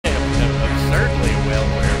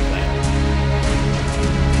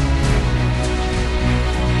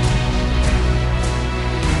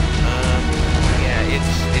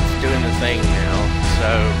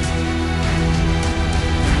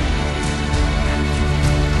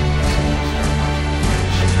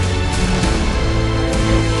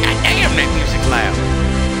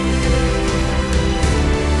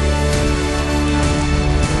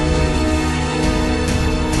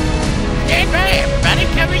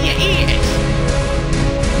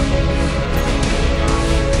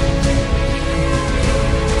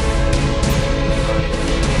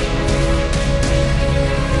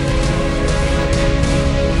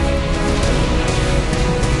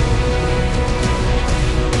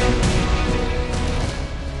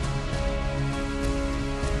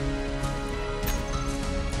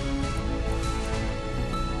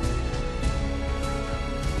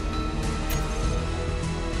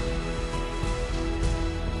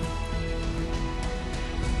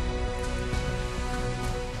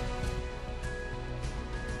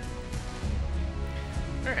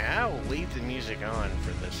leave the music on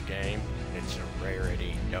for this game. It's a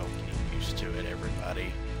rarity. Don't get used to it,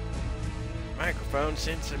 everybody. Microphone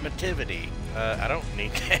sensitivity. I don't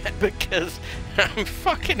need that because I'm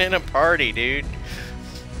fucking in a party, dude.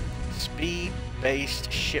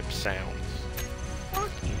 Speed-based ship sounds.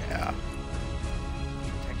 Fuck yeah.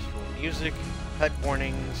 Textual music, HUD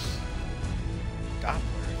warnings, Doppler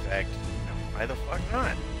effect. Why the fuck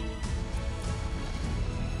not?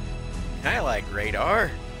 I like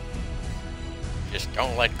radar. Just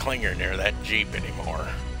don't let Klinger near that Jeep anymore.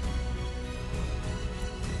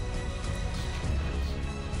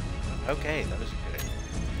 Okay, those are good.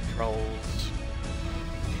 Controls.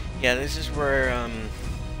 Yeah, this is where, I'm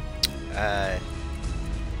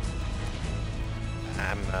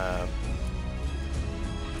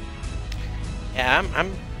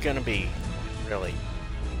gonna be really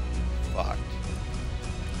fucked.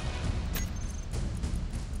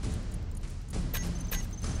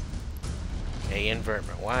 Okay, invert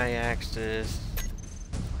my y-axis.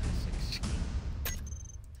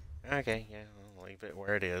 Okay, yeah, I'll leave it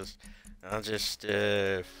where it is. I'll just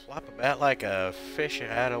flop about like a fish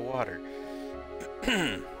out of water.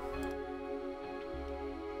 Credits.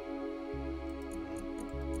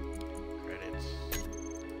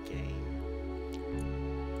 Game.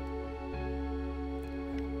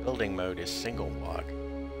 Building mode is single block.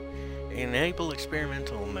 Enable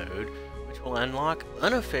experimental mode, which will unlock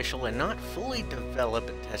unofficial and not fully developed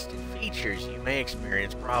and tested features. You may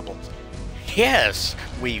experience problems. Yes,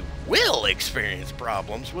 we will experience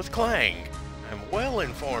problems with Clang. I'm well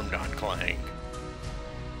informed on Clang.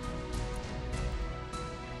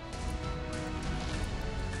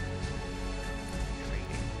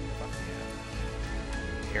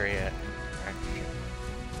 Area interaction.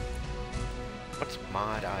 What's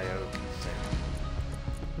mod.io consent?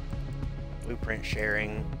 Blueprint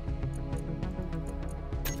sharing.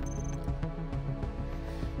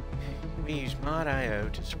 We use mod.io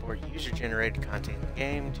to support user-generated content in the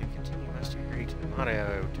game. To continue, you must agree to the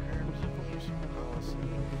mod.io terms of use policy.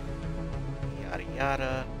 Yada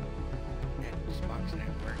yada. Xbox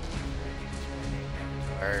Network.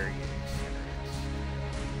 Avatar.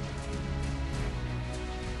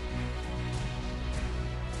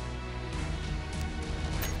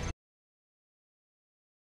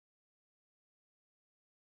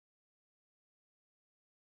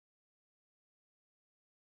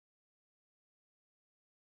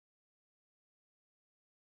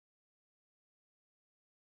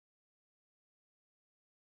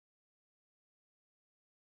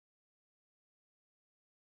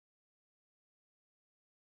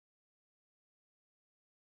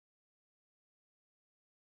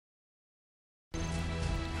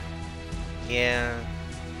 Yeah.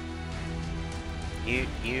 You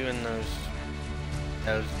and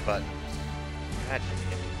those buttons. God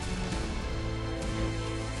damn.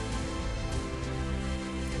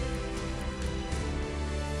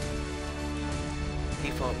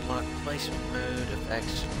 Default block placement mode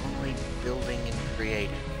affects only building and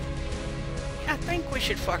creative. I think we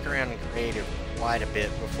should fuck around in creative quite a bit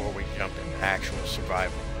before we jump into actual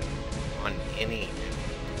survival on any.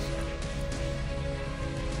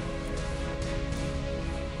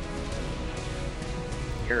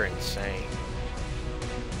 You're insane.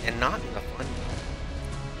 And not in the fun way.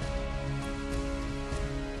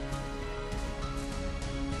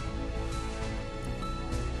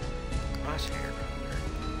 Crosshair color.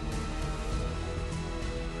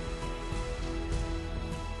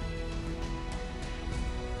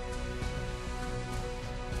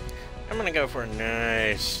 I'm gonna go for a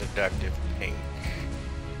nice seductive pink.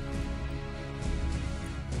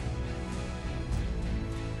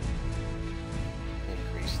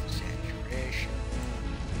 Increase the saturation.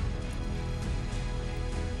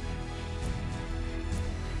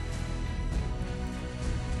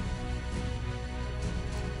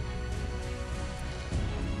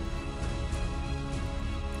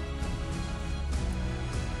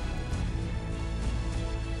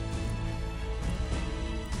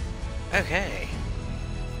 Okay.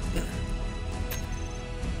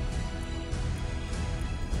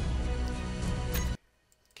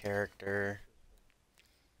 Character.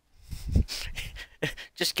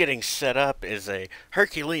 Just getting set up is a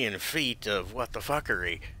Herculean feat of what the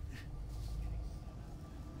fuckery.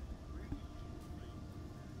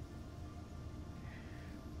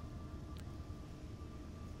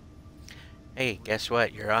 Hey, guess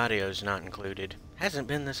what? Your audio's not included. Hasn't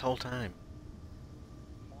been this whole time.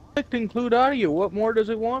 I'd like to include audio. What more does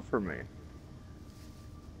it want from me?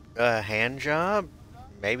 A hand job?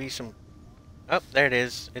 Maybe some... Oh, there it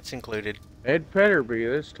is. It's included. It better be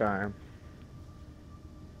this time.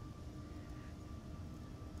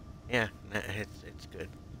 Yeah, it's good.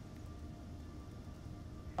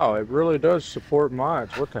 Oh, it really does support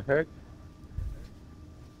mods. What the heck?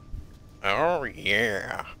 Oh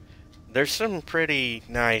yeah. There's some pretty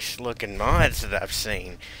nice looking mods that I've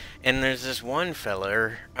seen. And there's this one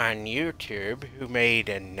feller on YouTube who made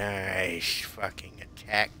a nice fucking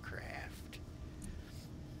attack craft.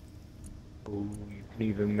 Oh, you can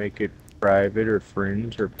even make it private or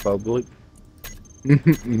friends or public.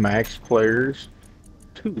 Max players.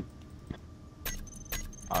 Two.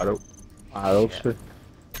 Auto. Auto. Shit.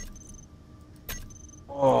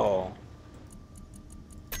 Oh,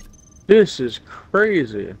 this is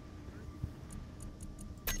crazy.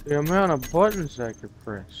 The amount of buttons I could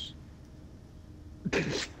press.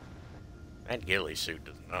 That ghillie suit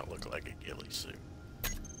does not look like a ghillie suit.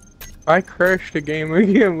 I crashed the game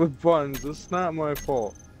again with buttons. It's not my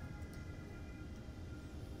fault.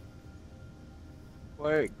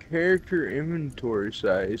 What character inventory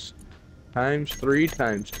size? Times 3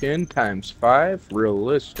 times 10 times 5?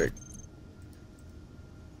 Realistic.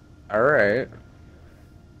 Alright.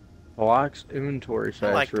 Blocks inventory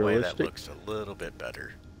I like size the way that realistic. looks a little bit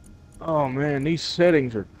better. Oh man, these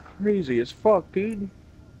settings are crazy as fuck, dude.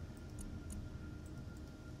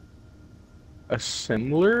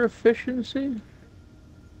 Assembler efficiency?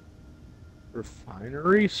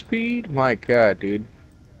 Refinery speed? My god, dude.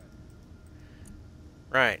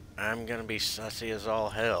 Right, I'm gonna be sussy as all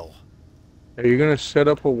hell. Are you gonna set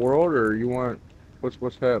up a world or you want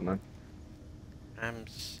what's happening? I'm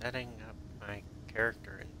setting up my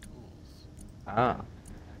character and tools. Ah.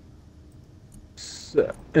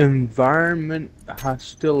 Environment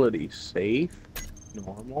hostility safe,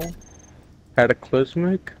 normal,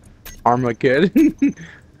 cataclysmic, Armageddon.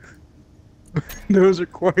 Those are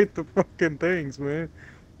quite the fucking things, man.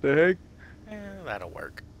 The heck? That'll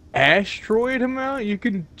work. Asteroid amount? You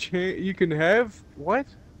can have what?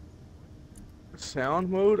 Sound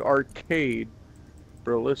mode, arcade,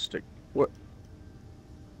 realistic. What?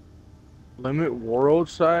 Limit world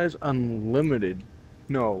size, unlimited.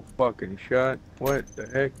 No fucking shot. What the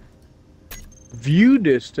heck? View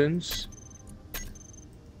distance.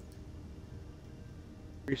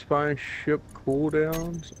 Respawn ship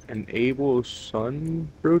cooldowns. Enable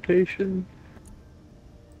sun rotation.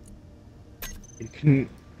 You can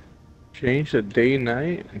change the day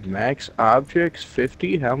night. Max objects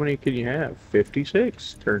 50. How many can you have?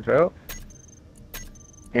 56, turns out.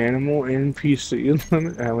 Animal NPC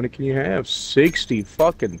limit. How many can you have? 60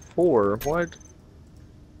 fucking 4. What?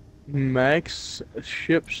 Max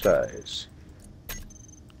ship size.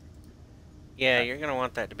 Yeah, you're gonna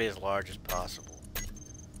want that to be as large as possible.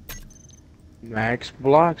 Max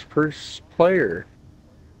blocks per player.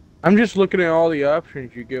 I'm just looking at all the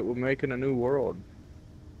options you get with making a new world.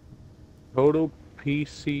 Total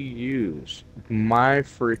PCUs. My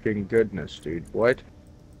freaking goodness, dude. What?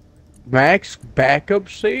 Max backup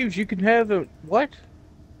saves? You can have a... What?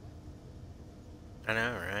 I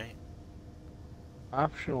know, right?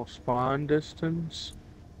 Optional spawn distance.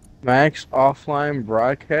 Max offline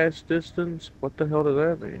broadcast distance? What the hell does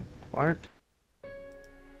that mean? What?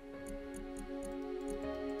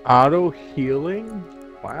 Auto healing?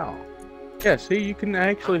 Wow. Yeah, see, you can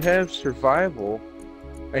actually have survival,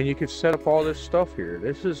 and you can set up all this stuff here.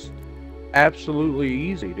 This is absolutely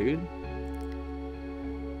easy, dude.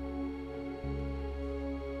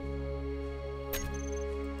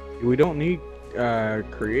 We don't need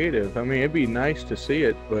creative. I mean, it'd be nice to see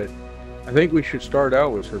it, but I think we should start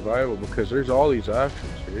out with survival because there's all these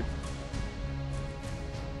options, dude.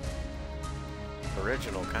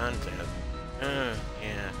 Original content. Yeah,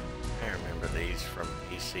 I remember these from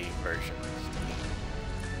PC versions.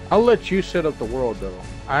 I'll let you set up the world, though.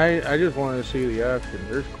 I just wanted to see the options.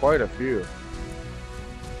 There's quite a few.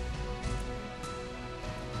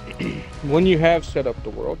 When you have set up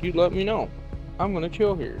the world, you let me know. I'm gonna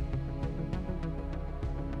chill here.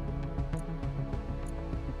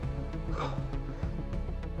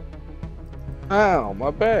 Ow, my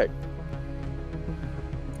back.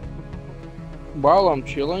 While I'm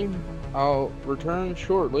chilling, I'll return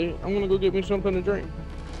shortly. I'm gonna go get me something to drink.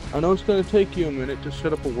 I know it's gonna take you a minute to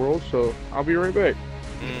set up a world, so I'll be right back.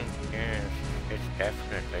 Yes, it's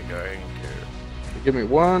definitely going to. Give me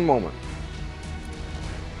one moment.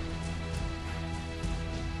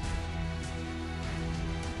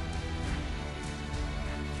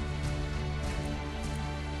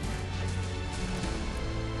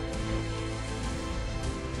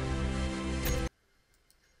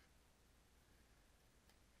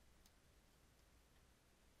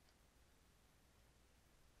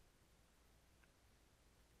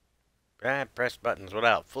 I press buttons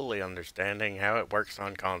without fully understanding how it works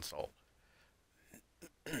on console.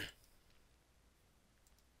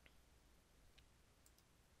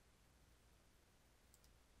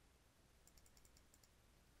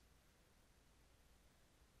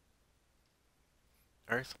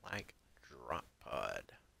 Earth-like drop pod.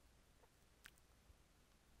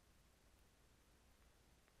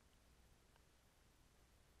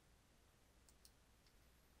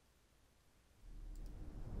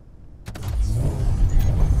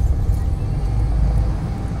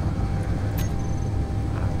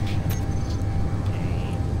 Options.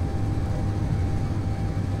 Game.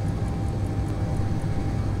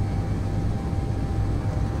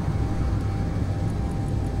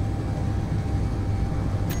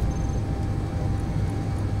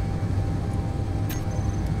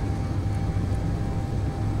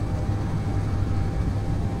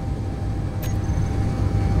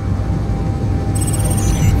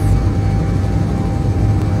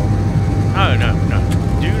 Oh, no, no.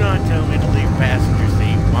 Do not tell me to leave passenger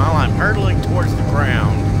seat while I'm hurtling towards the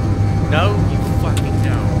ground. No, you fucking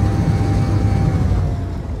don't.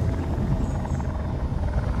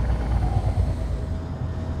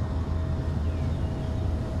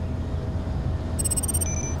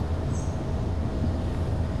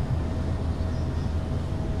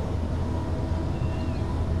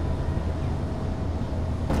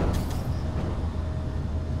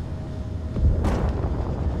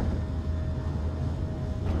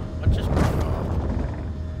 What just broke off?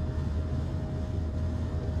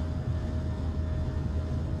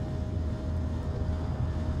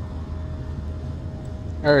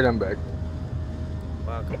 Alright, I'm back.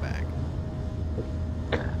 Welcome back.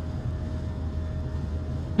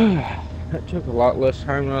 That took a lot less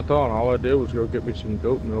time than I thought. All I did was go get me some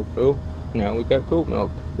goat milk, though. Now we got goat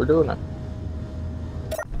milk. We're doing it.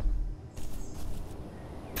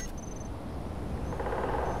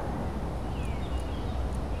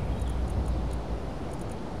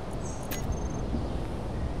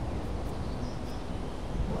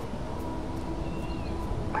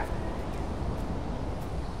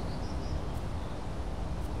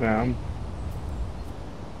 Now,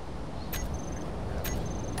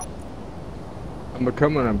 I'm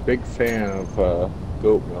becoming a big fan of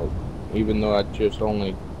goat milk, even though I just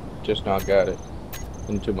now got it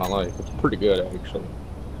into my life. It's pretty good, actually.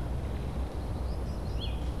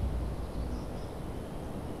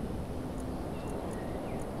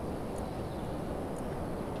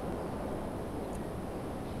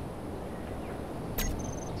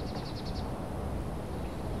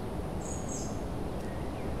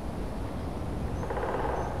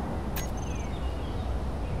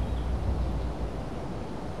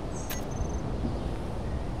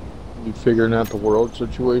 You figuring out the world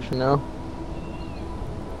situation now?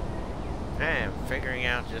 I am figuring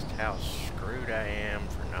out just how screwed I am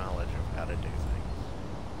for knowledge of how to do things.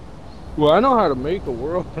 Well, I know how to make a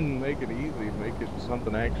world and make it easy, make it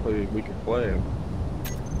something actually we can play.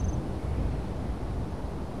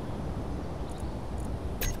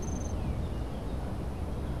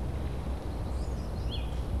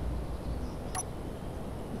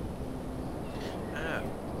 Oh,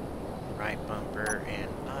 right bumper and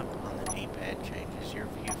up on the D-pad changes your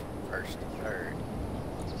view from first to third.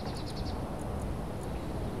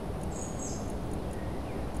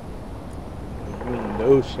 I mean,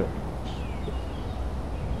 no sense.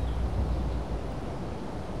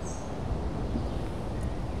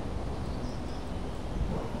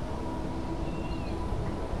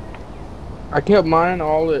 I kept mine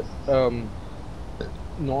all at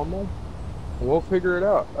normal. We'll figure it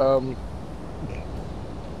out.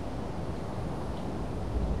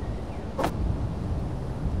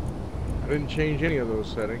 I didn't change any of those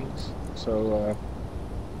settings, so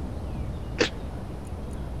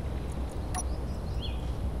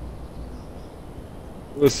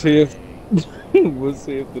let's see if we'll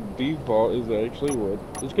see if the default is actually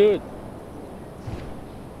what is good.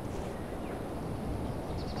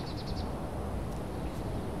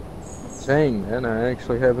 Dang, man, I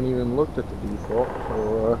actually haven't even looked at the default,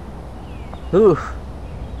 so whew.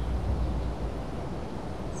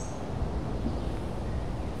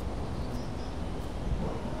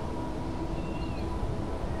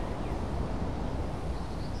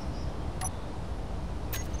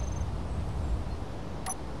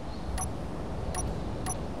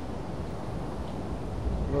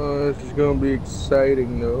 This is gonna be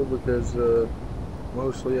exciting though, because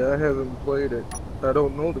mostly I haven't played it. I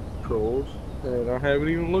don't know the controls, and I haven't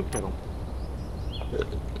even looked at them.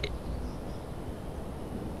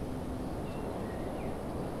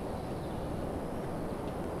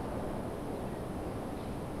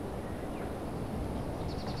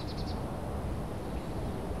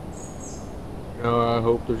 I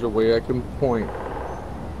hope there's a way I can point.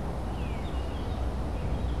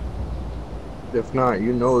 If not,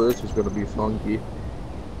 you know this is gonna be funky.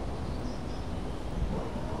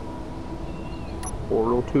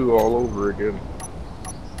 Portal 2 all over again.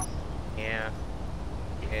 Yeah,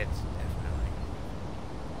 it's definitely.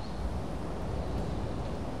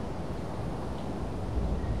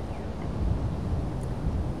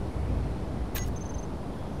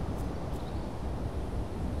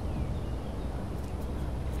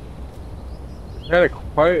 Had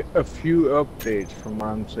quite a few updates from what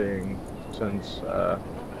I'm seeing since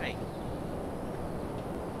Okay.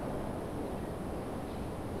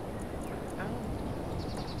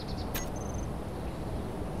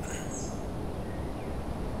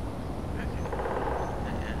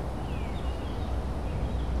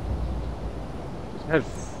 it had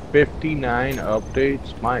 59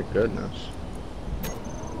 updates. My goodness.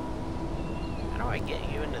 How do I get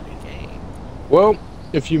you into the game? Well,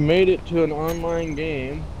 if you made it to an online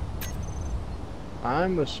game,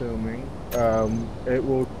 I'm assuming it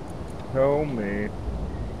will tell me.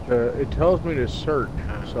 It tells me to search,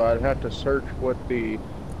 so I'd have to search what the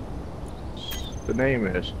name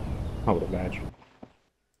is. I would imagine.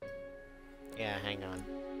 Yeah, hang on.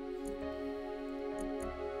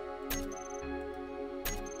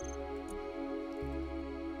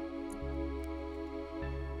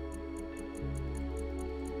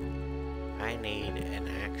 I need an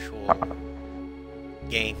actual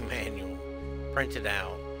game manual printed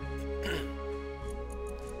out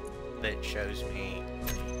that shows me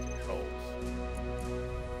the controls.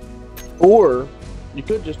 Or you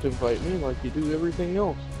could just invite me like you do everything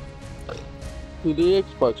else to the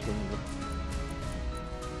Xbox menu.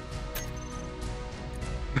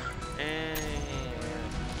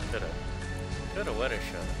 Coulda, woulda,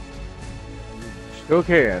 shoulda. Still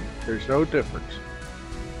can. There's no difference.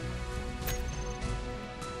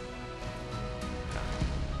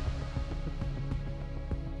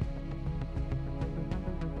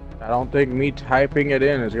 I don't think me typing it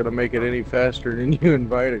in is gonna make it any faster than you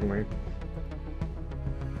inviting me.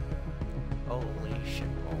 Holy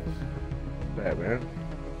shitballs. That man.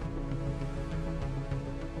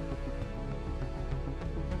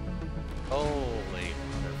 Holy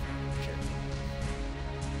shit.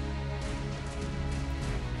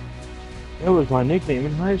 That was my nickname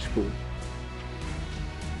in high school.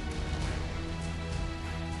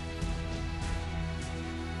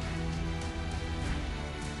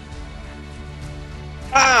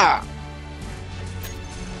 Ah!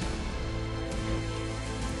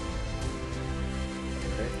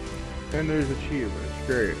 Okay. And there's achievements.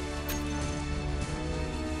 Great.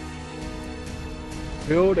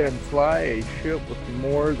 Build and fly a ship with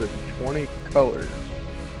more than 20 colors.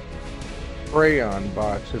 Crayon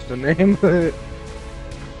box is the name of it.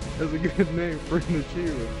 That's a good name for an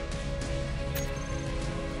achievement.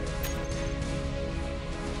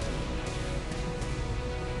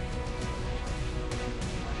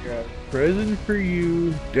 Got a present for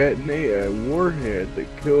you. Detonate a warhead that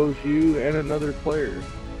kills you and another player.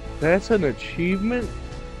 That's an achievement?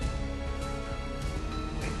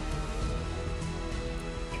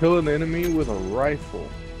 Kill an enemy with a rifle.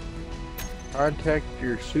 Contact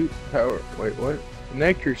your suit power. Wait, what?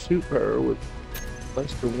 Connect your suit power with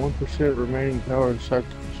less than 1% remaining power in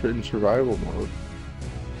survival mode.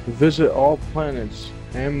 Visit all planets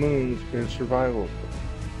and moons in survival.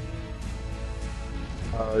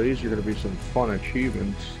 These are going to be some fun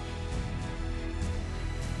achievements.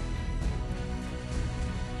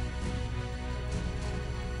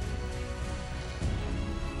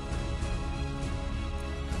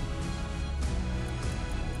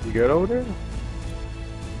 You good over there?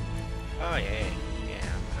 Oh, yeah. Yeah,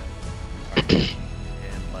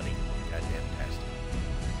 buddy. Goddamn tastic.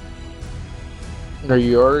 Are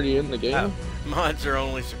you already in the game? Oh, mods are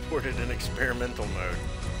only supported in experimental mode.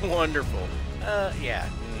 Wonderful. Yeah,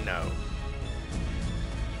 no.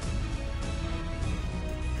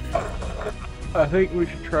 I think we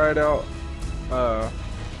should try it out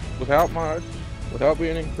without mods, without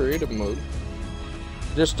being in creative mode.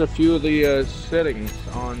 Just a few of the settings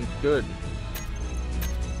on good.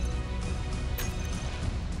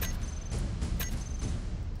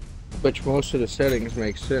 Which most of the settings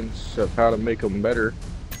make sense of how to make them better.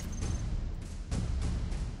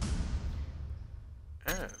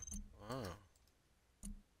 Oh, wow.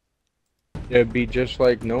 It'd be just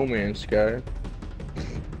like No Man's Sky.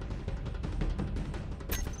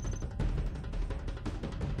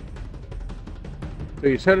 So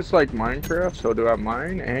you said it's like Minecraft, so do I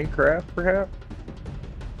mine and craft perhaps?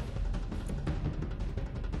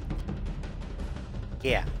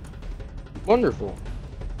 Yeah. Wonderful.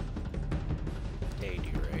 Day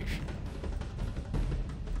duration.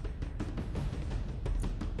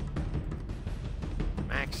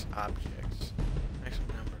 Max objects.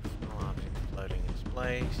 Maximum number of small objects floating in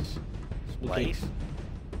space. Space?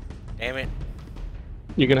 Damn it.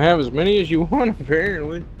 You can have as many as you want,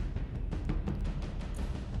 apparently.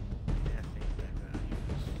 Yeah, I think that value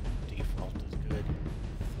is default is good.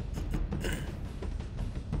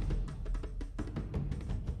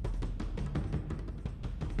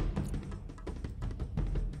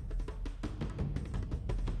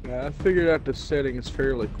 Yeah, I figured out the settings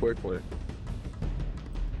fairly quickly.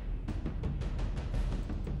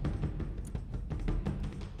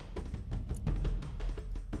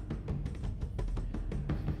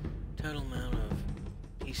 Total amount of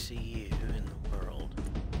PCU in the world.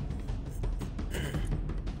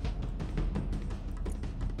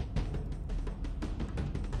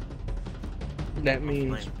 That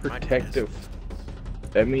means Offline broadcast protective. distance.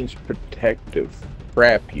 That means protective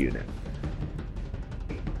crap unit.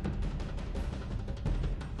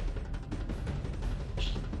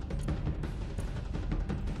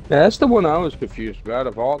 Yeah, that's the one I was confused about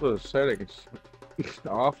of all the settings.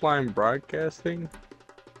 Offline broadcasting?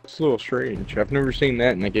 It's a little strange. I've never seen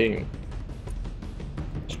that in a game.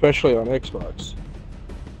 Especially on Xbox.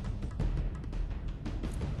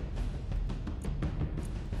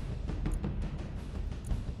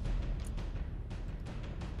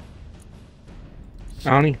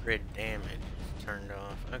 Ani? Grid damage is turned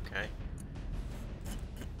off. Okay.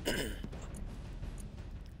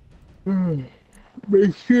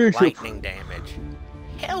 Lightning damage.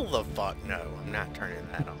 Hell the fuck no. I'm not turning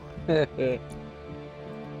that on.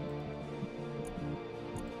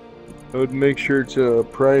 I would make sure it's a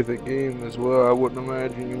private game as well. I wouldn't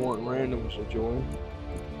imagine you want randoms to join.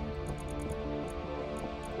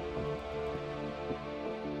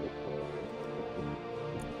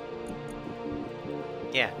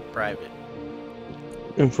 Yeah, private.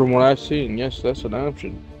 And from what I've seen, yes, that's an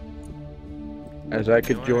option. As I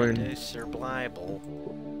could join. To survival.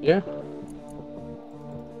 Yeah.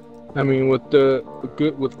 I mean, with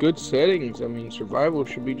good settings, I mean, survival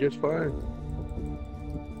should be just fine.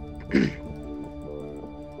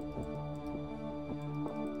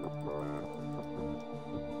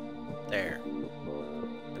 There.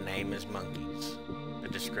 The name is Monkeys. The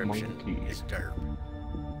description is derp.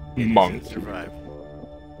 It Monkey. Survival.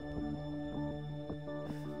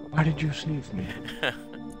 Why did you sneeze me?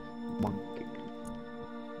 Monkey.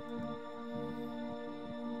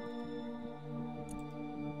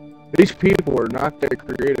 These people are not that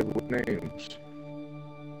creative with names.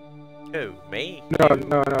 Who? Me? No.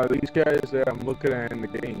 These guys that I'm looking at in the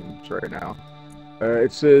games right now.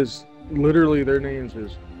 It says, literally their names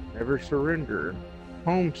is Never Surrender,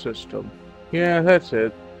 Home System. Yeah, that's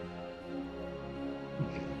it.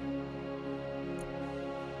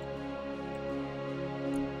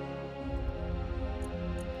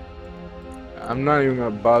 I'm not even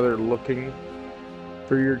gonna bother looking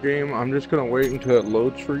for your game. I'm just gonna wait until it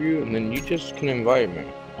loads for you, and then you just can invite me.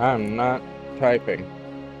 I'm not typing.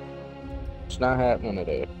 It's not happening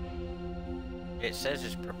today. It says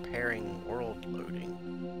it's preparing world loading.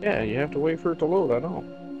 Yeah, you have to wait for it to load, I know.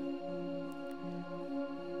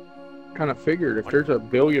 Kind of figured if there's a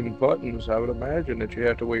billion buttons, I would imagine that you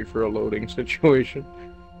have to wait for a loading situation.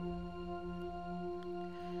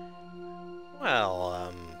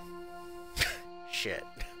 Well, shit.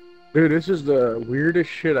 Dude, this is the weirdest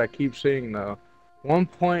shit I keep seeing though.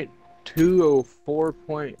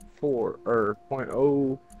 1.204.4 or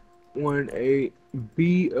 0.018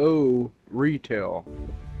 BO retail.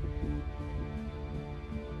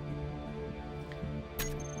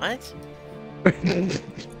 What?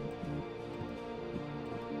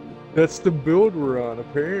 That's the build we're on,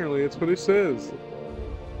 apparently. That's what it says.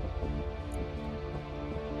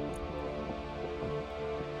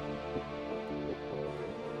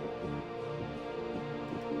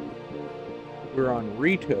 We're on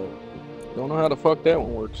retail. Don't know how the fuck that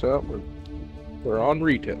one works out, but we're on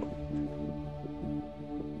retail.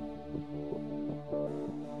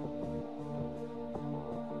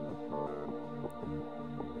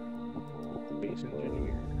 Space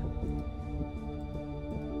engineer.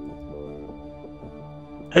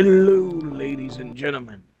 Hello, ladies and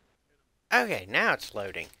gentlemen. Okay, now it's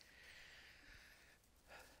loading.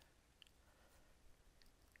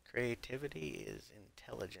 Creativity is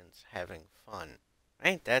intelligence having fun.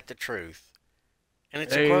 Ain't that the truth? And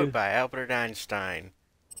it's a quote by Albert Einstein.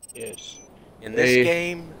 Yes. In this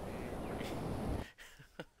game,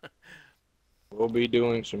 we'll be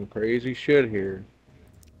doing some crazy shit here.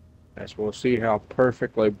 As we'll see how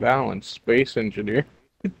perfectly balanced Space Engineer.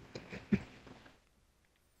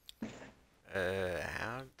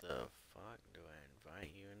 how the fuck do I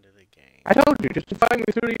invite you into the game? I told you, just invite me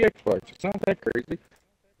through the Xbox. It's not that crazy.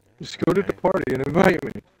 Just go to the party and invite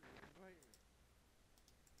me. If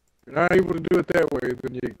you're not able to do it that way,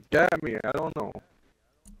 then you got me. I don't know.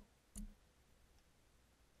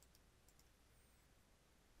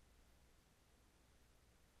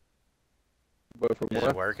 But from Is what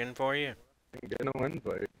it working for you? I didn't get no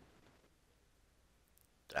invite.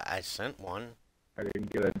 I sent one. I didn't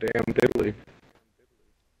get a damn diddly.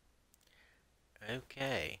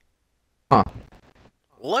 Okay. Huh.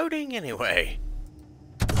 Loading anyway.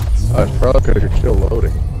 It's probably because you're still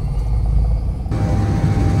loading.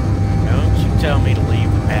 Don't you tell me to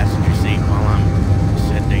leave the passenger seat while I'm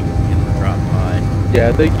sitting in the drop pod. Yeah,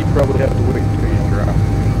 I think you probably have to wait until you drop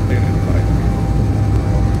and then invite me.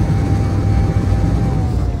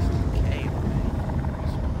 Okay, away.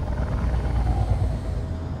 Respawn pod.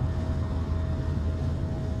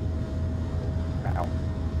 Ow.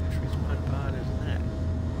 Which respawn pod is that?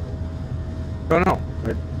 Don't know.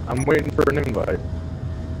 I'm waiting for an invite.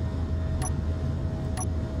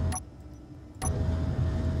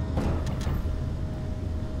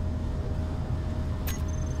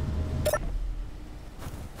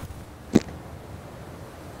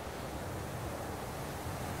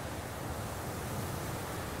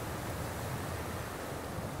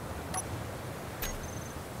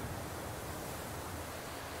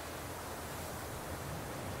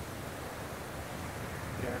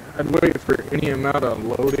 I'd wait for any amount of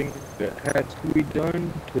loading that has to be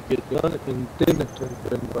done to get done and then attempt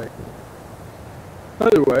to invite me.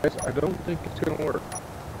 Otherwise, I don't think it's going to work.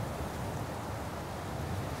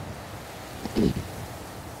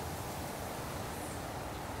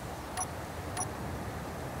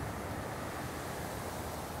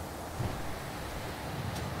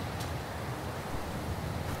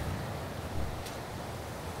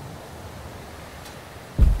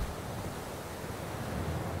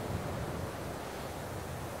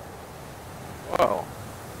 Wow.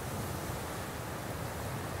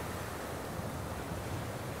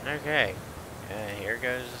 Okay. Here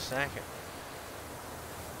goes the second.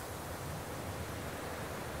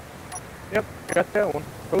 Yep, got that one.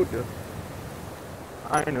 Told you.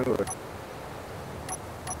 I knew it.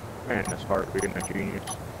 Man, this heart being a genius.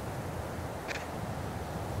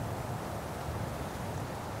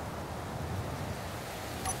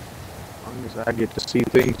 As long as I get to see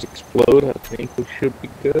things explode, I think we should be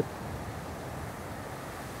good.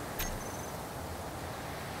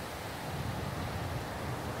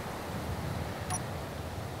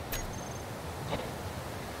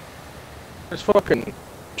 This fucking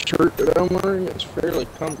shirt that I'm wearing is fairly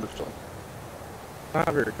cumbersome. Not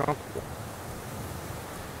very comfortable.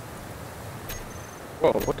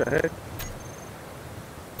 Whoa, what the heck?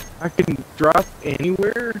 I can drop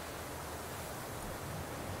anywhere?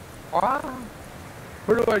 Wow.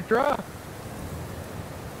 Where do I drop?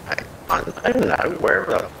 I don't know,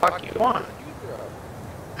 wherever the fuck you want. Where'd you drop?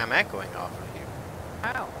 I'm echoing off of you.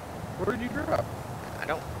 How? Where'd you drop? I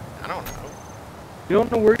don't know. You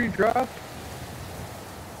don't know where you dropped?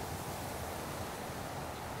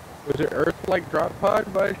 Was it Earth like drop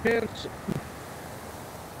pod by chance?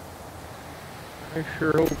 I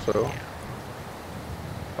sure hope so.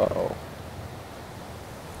 Yeah. Uh-oh.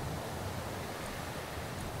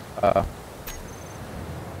 Uh.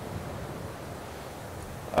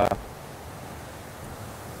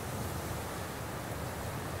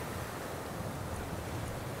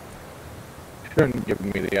 Shouldn't give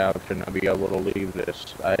me the option to be able to leave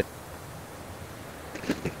this.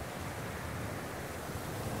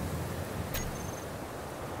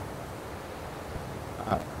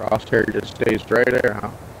 Crosshair just stays right there, huh?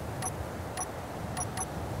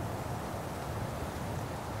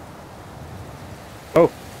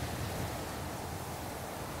 Oh.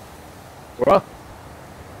 Well.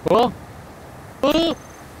 Well. Oh.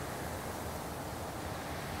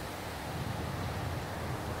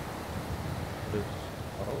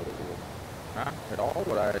 Not at all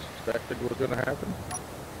what I expected was going to happen.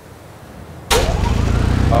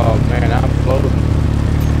 Oh man, I'm floating.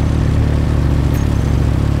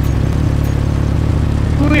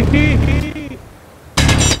 Whee!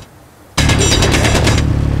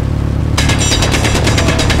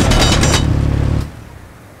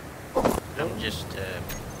 I'm just,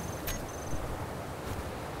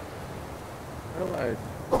 How do I...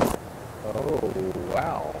 Oh,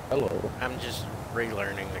 wow. Hello. I'm just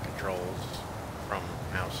relearning the controls from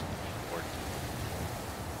mouse and keyboard.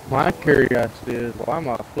 My curiosity is, why am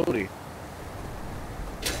I floaty?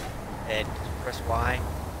 Ed, press Y.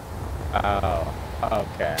 Oh,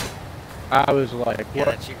 okay. I was like, Yeah,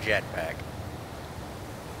 what? that's your jetpack.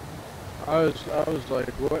 I was like,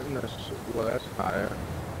 what in this? Well, that's not it.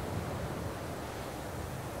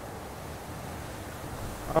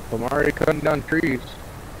 Oh, I'm already cutting down trees.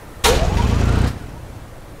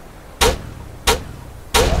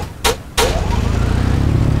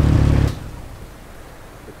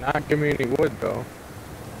 Did not give me any wood though.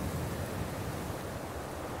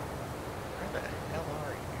 Where the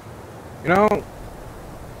You know,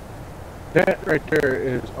 that right there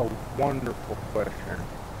is a wonderful question.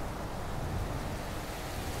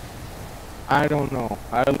 I don't know.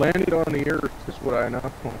 I landed on the Earth, is what I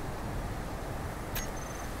know.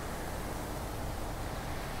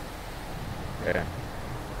 Yeah.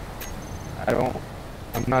 I don't.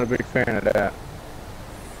 I'm not a big fan of that.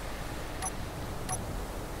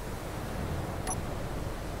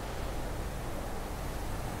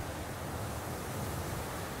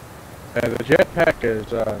 The jetpack is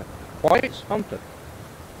quite something.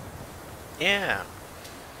 Yeah,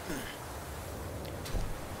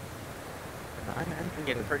 I you can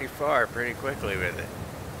get actually, pretty far pretty quickly with it.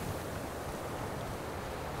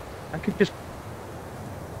 I could just.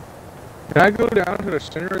 Can I go down to the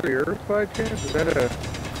center of the Earth by chance? Is that a?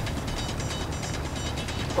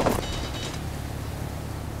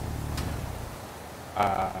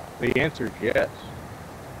 The answer is yes.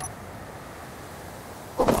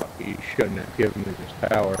 You shouldn't have given me this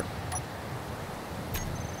power.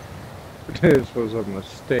 This was a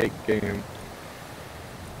mistake, game.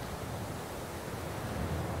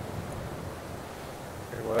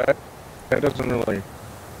 Okay, well, that doesn't really.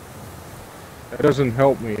 That doesn't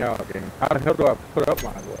help me out, game. How the hell do I put up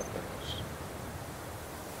my weapons?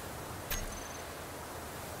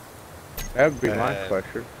 That would be my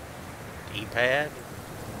question. D-pad?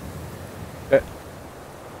 That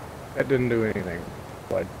that didn't do anything.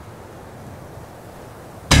 But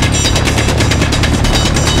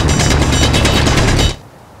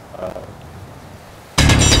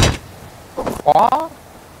ah?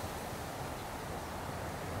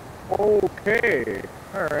 Okay.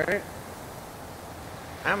 All right.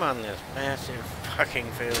 I'm on this massive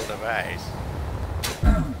fucking field of ice.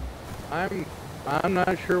 I'm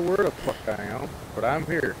not sure where the fuck I am, but I'm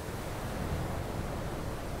here.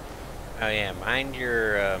 Oh yeah, mind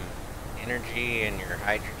your energy and your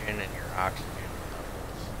hydrogen and your oxygen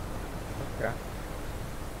levels. Okay.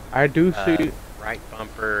 I do see. Right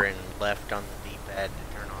bumper and left on the D-pad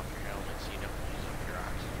to turn off your helmet so you don't use up your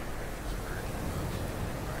oxygen credits for any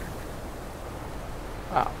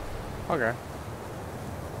environment. Oh. Okay.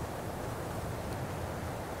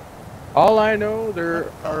 All I know,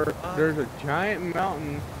 there's a giant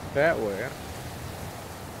mountain that way.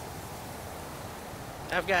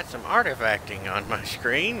 I've got some artifacting on my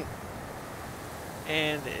screen,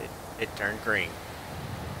 and it turned green.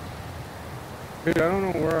 Dude, I don't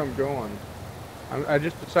know where I'm going. I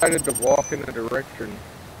just decided to walk in a direction.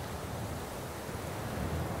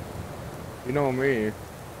 You know me,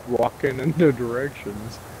 walking into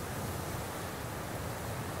directions.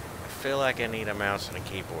 I feel like I need a mouse and a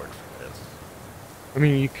keyboard for this. I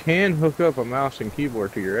mean, you can hook up a mouse and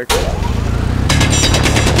keyboard to your Xbox.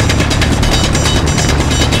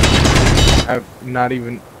 I've not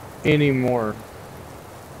even any more.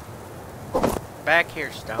 Back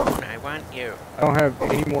here, Stone. I want you. I don't have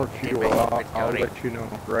any more fuel. Hey, I'll let you know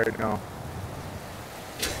right now.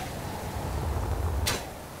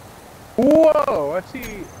 Whoa! I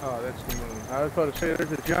see. Oh, that's the moon. I was about to say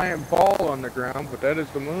there's a giant ball on the ground, but that is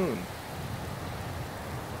the moon.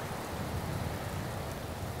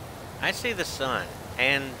 I see the sun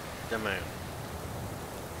and the moon.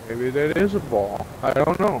 Maybe that is a ball. I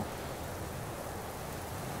don't know.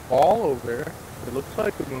 Ball over there. It looks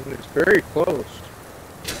like the moon. It's very close.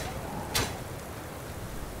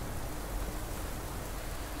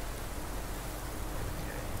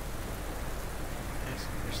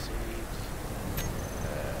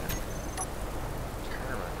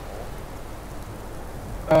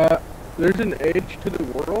 There's an edge to the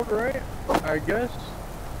world, right? I guess.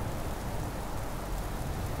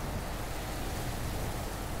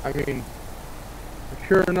 I mean,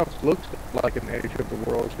 sure enough, looks like an edge of the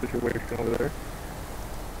world situation over there.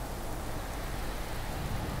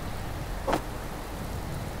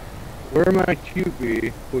 Where might you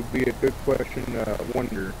be would be a good question to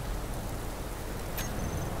wonder.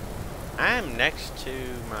 I'm next to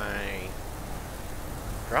my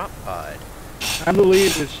drop pod. I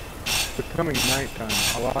believe it's becoming nighttime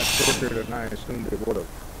a lot quicker than I assumed it would have.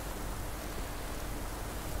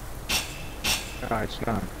 No, it's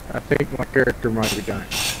not. I think my character might be dying.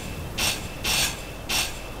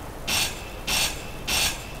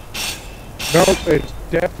 Nope, it's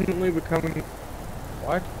definitely becoming...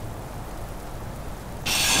 What?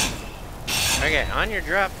 Okay, on your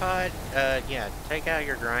drop pod, yeah, take out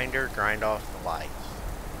your grinder, grind off the lights.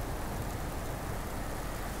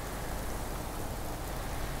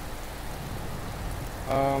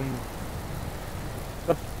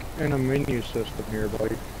 Stuck in a menu system here,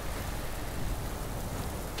 buddy.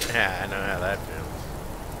 Yeah, I know how that feels.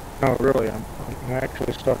 No, really, I'm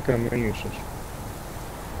actually stuck in a menu system.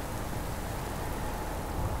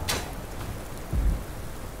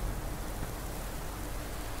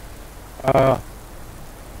 Uh,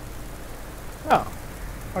 oh,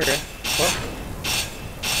 okay. Well,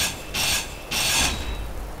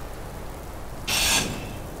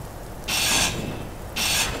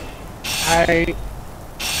 I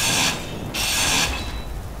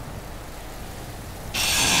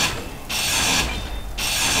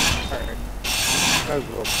alright. That was a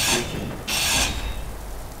little confusing.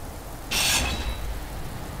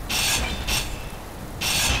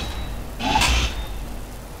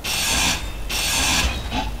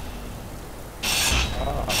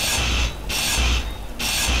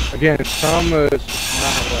 Again, some is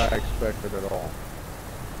not what I expected at all.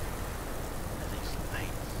 At least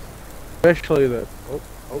light. Especially the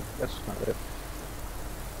that's not it.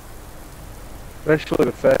 Especially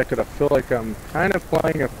the fact that I feel like I'm kind of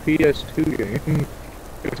playing a PS2 game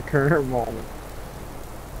at the current moment.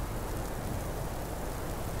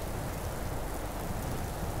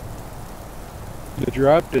 The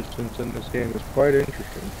drop distance in this game is quite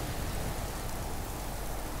interesting.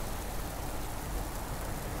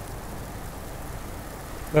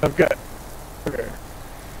 But I've got okay.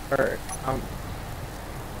 Alright.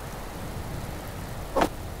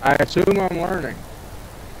 I assume I'm learning.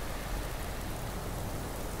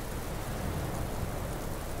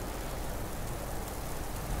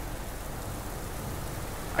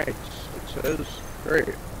 Nice. It says great.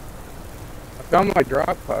 I found my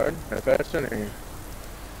drop pod, if that's any.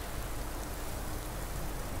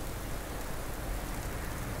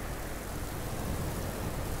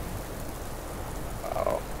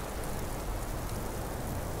 Oh.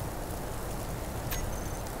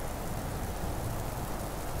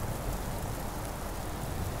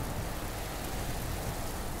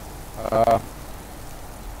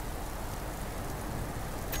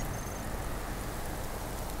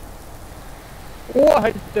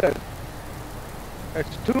 What?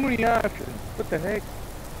 That's too many options. What the heck?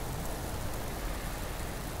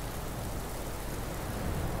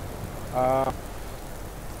 Uh,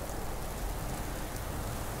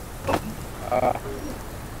 uh,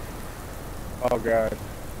 oh god.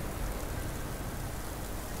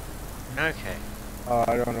 Okay.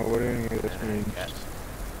 I don't know what any of this means. Got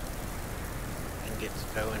ingots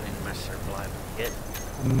going in my survival kit.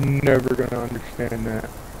 Never gonna understand that,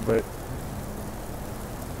 but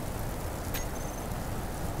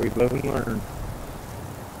we live and learn.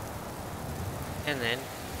 And then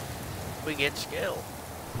we get skill.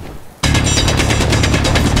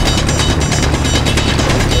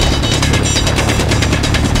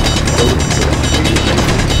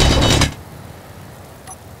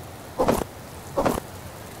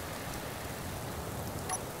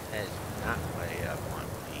 That is not the way I want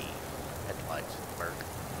the headlights to work.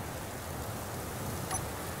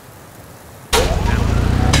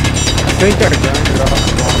 I think I grinded off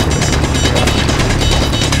the wrong thing.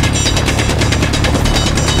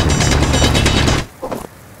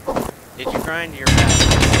 Did you grind your battery?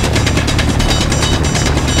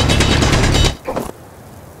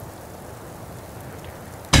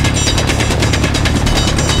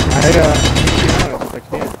 To be honest, I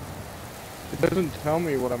can't. It doesn't tell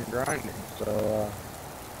me what I'm grinding, so,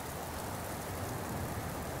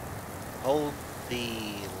 Hold the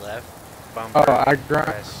left bumper. Oh,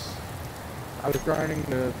 press I was grinding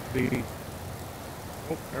the,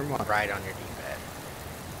 oh, never mind. right on your D-pad.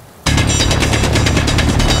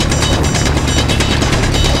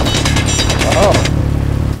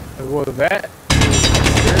 Oh, well that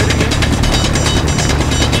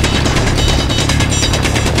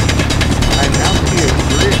I now see a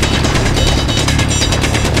grid.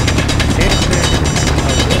 Can't say I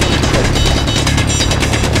really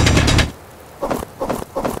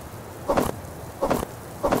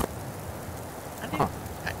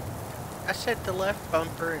I set the left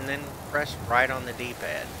bumper and then press right on the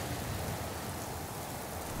D-pad.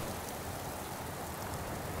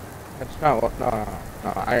 That's not what, no.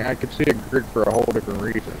 I could see a grid for a whole different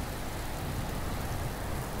reason.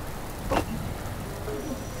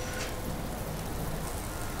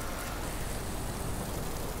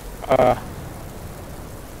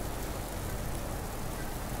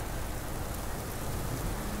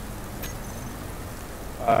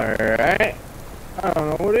 Alright. I don't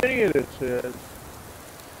know what any of this is.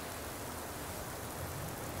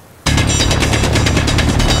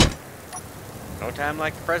 No time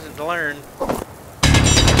like the present to learn.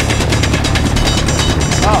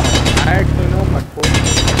 Oh, I actually know my quote.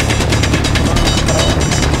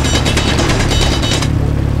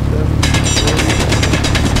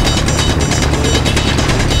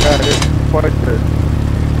 God, it's quite good.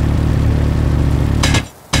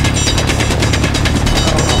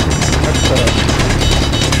 Oh, that's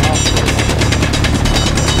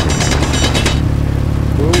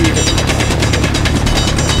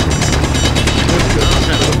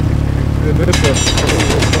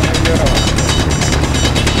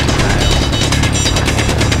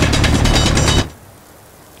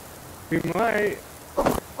We might.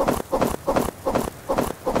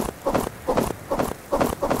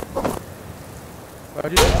 I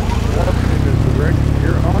just walked in this direction.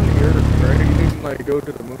 You're on the Earth, right? You can like go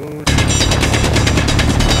to the moon.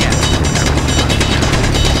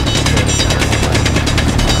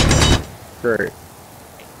 Great.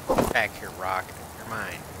 Back here, Rock. You're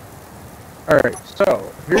mine. Alright,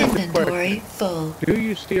 so here's Inventory the question. full. Do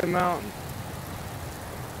you see a mountain?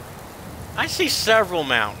 I see several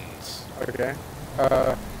mountains. Okay.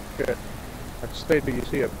 Good. I'd say that you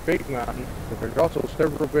see a big mountain, but there's also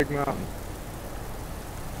several big mountains.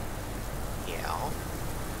 Yeah.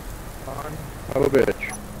 Son of a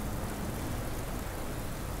bitch.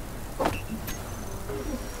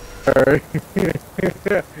 Alright.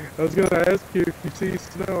 I was gonna ask you if you see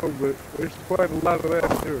snow, but there's quite a lot of that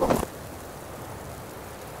too.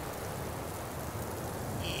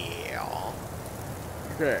 Yeah.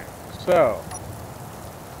 Okay, so.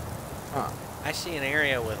 I see an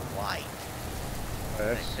area with light.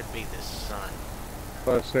 That That's, could be the sun.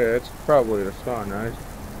 let's say it's probably the sun, right?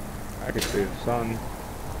 I can see the sun.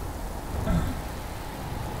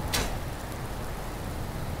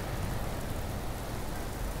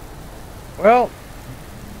 Well,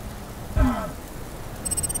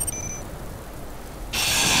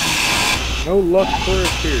 no luck for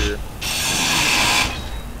us here.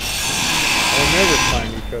 We'll never find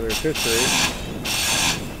each other at this rate.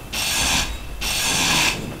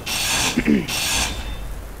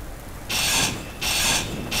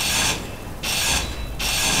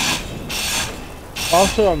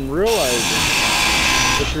 Also, I'm realizing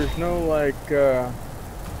that there's no, like,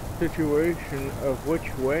 situation of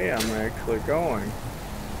which way I'm actually going.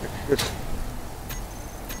 It's just,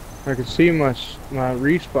 I can see my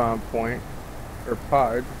respawn point, or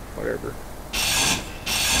pod, whatever.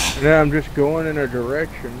 And then I'm just going in a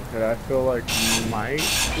direction that I feel like might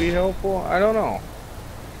be helpful. I don't know.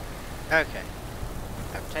 Okay.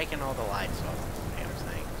 I've taken all the lights off this damn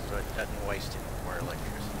thing, so it doesn't waste any more electricity.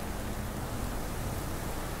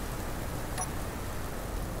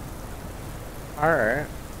 Alright.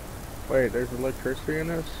 Wait, there's electricity in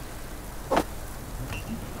this?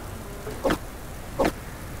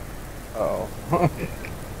 Oh.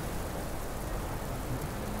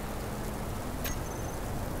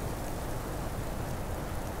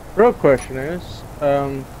 Real question is, how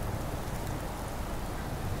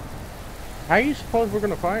do you suppose we're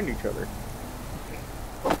gonna find each other?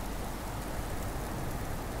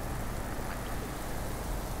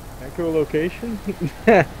 Echolocation?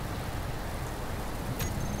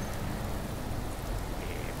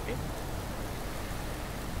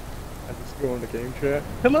 I just go in the game chat.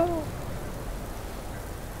 Hello!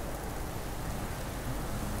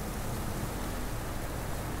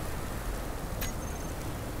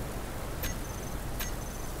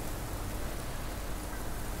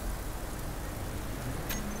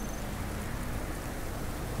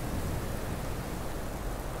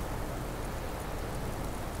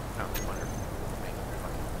 Oh, wonderful. Make it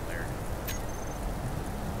fucking clear.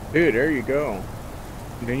 Dude, there you go.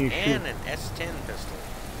 And then you shoot. And an S10 pistol.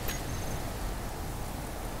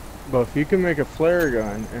 But if you can make a flare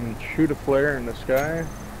gun and shoot a flare in the sky,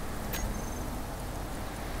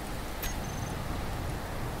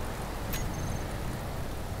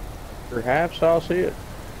 perhaps I'll see it.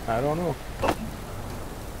 I don't know.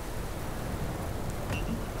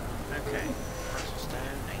 Okay. Parcel stone,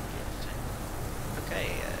 ain't it? Okay,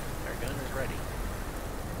 our gun is ready.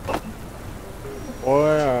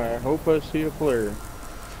 Boy, I hope I see a flare.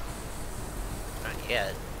 Not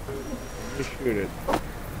yet. You shoot it.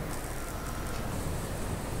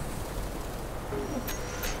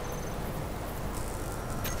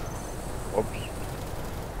 Whoops.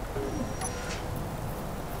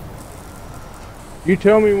 You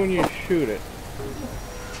tell me when you shoot it.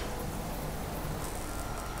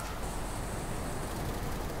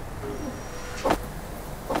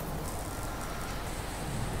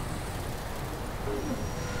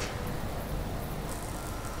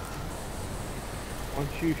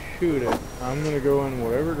 Once you shoot it, I'm gonna go in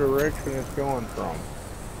whatever direction it's going from.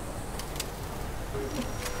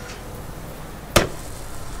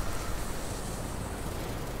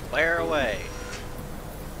 Flare away.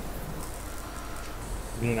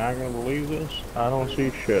 You're not gonna believe this? I don't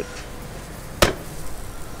see shit.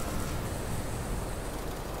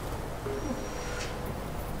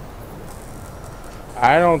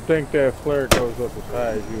 I don't think that flare goes up as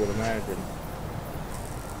high as you would imagine.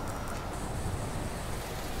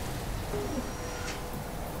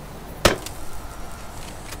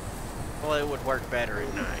 Well, it would work better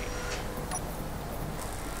at night.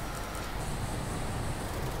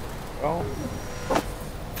 Well,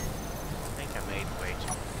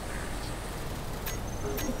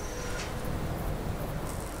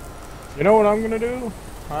 You know what I'm gonna do?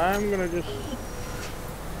 I'm gonna just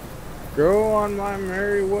go on my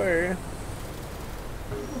merry way. I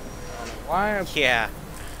don't know why I... Yeah,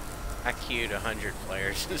 I queued 100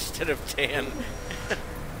 players instead of 10.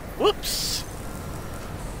 Whoops!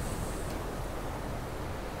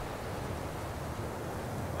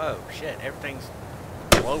 Oh shit, everything's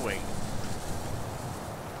glowing.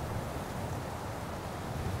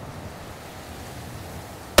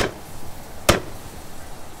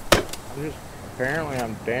 Apparently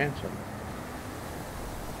I'm dancing.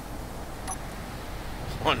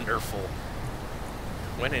 Wonderful.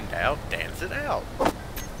 When in doubt, dance it out.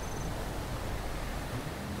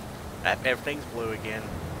 Everything's blue again.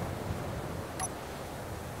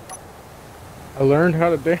 I learned how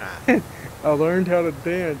to dance. Ah. I learned how to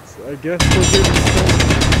dance. I guess we're getting close.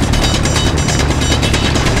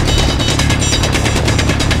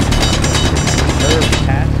 Are there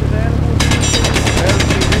passive animals in this game? I haven't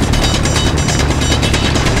seen any.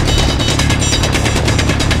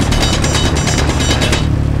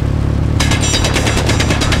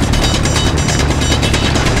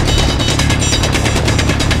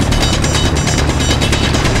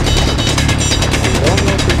 We don't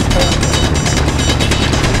know if there's passive.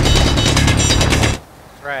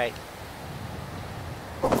 That's right.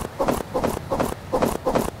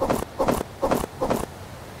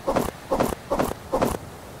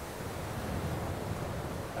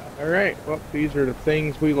 Alright, well, these are the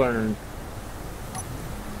things we learned.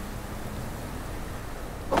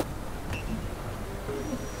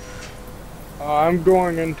 I'm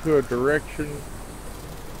going into a direction,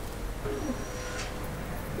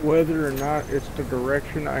 whether or not it's the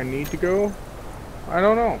direction I need to go, I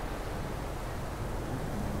don't know.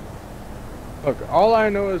 Look, all I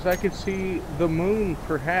know is I could see the moon,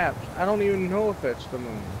 perhaps. I don't even know if that's the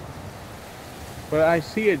moon. But I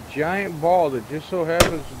see a giant ball that just so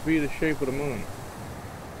happens to be the shape of the moon.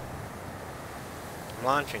 I'm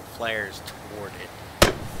launching flares toward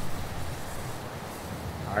it.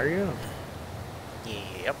 Are you?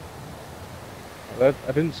 Yep. Well,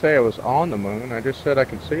 I didn't say I was on the moon. I just said I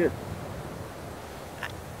could see it.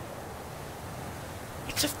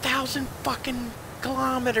 It's 1,000 fucking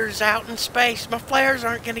kilometers out in space. My flares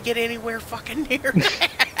aren't gonna get anywhere fucking near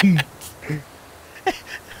that.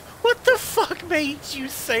 What the fuck made you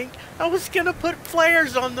think I was gonna put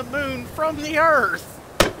flares on the moon from the Earth?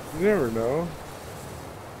 You never know.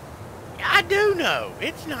 I do know.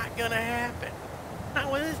 It's not gonna happen.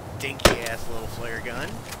 Not with this dinky ass little flare gun.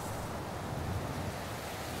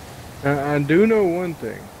 I do know one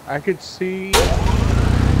thing. I could see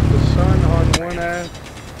the sun on one eye.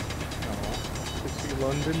 No, I could see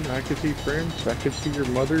London. I could see France. I could see your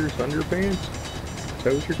mother's underpants. Is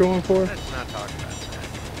that what you're going for? Let's not talk about that.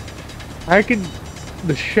 I could...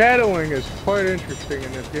 The shadowing is quite interesting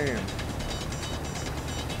in this game.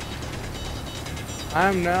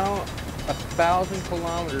 I'm now 1,000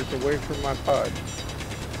 kilometers away from my pod. I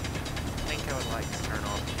think I would like to turn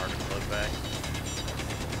off particle effects.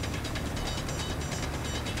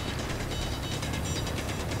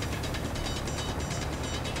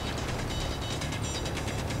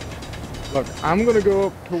 Look, I'm gonna go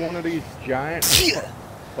up to one of these giant...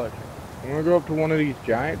 Fuck. I'm gonna go up to one of these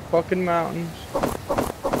giant fucking mountains.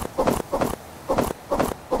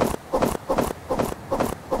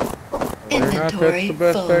 Whether or not that's the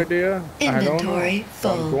best idea, I don't know. Inventory So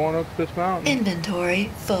I'm full. going up this mountain.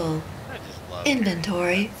 Inventory full. I just love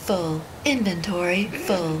Inventory full. Inventory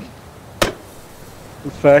full.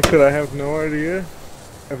 The fact that I have no idea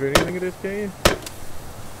of anything in this game.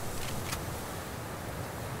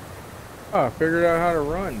 Oh, I figured out how to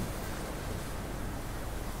run.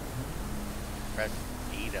 press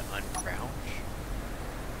E to uncrouch.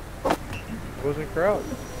 I wasn't crouched.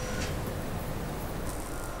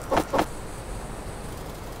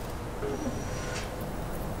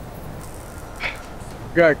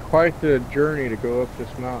 Got quite the journey to go up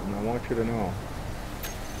this mountain, I want you to know.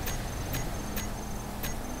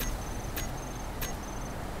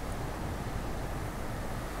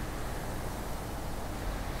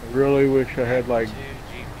 I really wish I had like... 2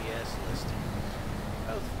 GPS listings.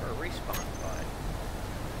 Both for a respawn pod.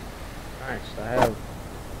 Nice, I have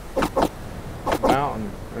a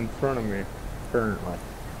mountain in front of me currently.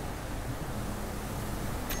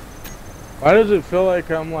 Why does it feel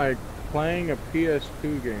like I'm like playing a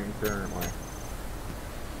PS2 game currently?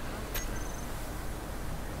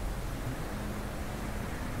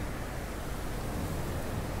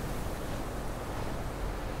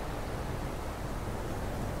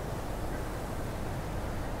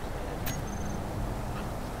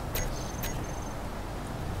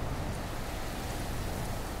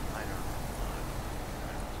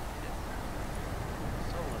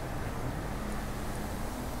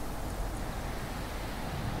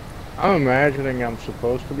 I'm imagining I'm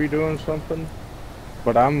supposed to be doing something,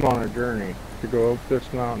 but I'm on a journey to go up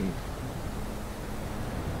this mountain.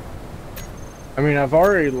 I mean, I've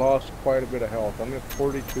already lost quite a bit of health. I'm at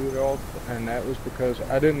 42 health, and that was because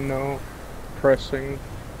I didn't know pressing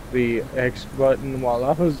the X button while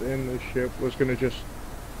I was in the ship was going to just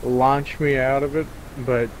launch me out of it,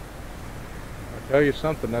 but I'll tell you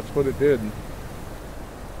something, that's what it did.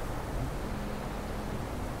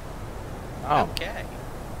 Oh. Okay.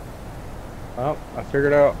 Well, I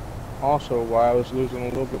figured out also why I was losing a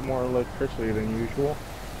little bit more electricity than usual.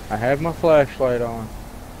 I had my flashlight on.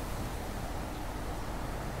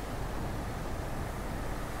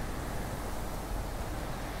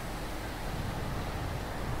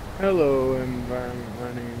 Hello, environment.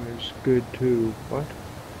 My name is Good Too. What?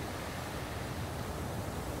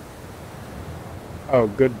 Oh,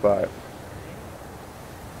 goodbye.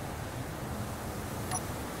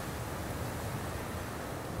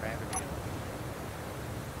 Gravity.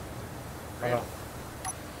 Uh,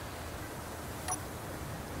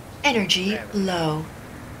 Energy Gravity. low.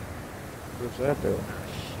 What's that do? Oh,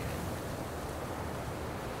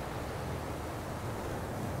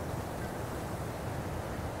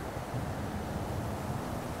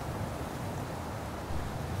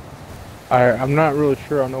 shit. I'm not really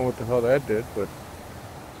sure I know what the hell that did, but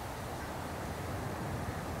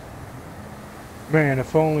man,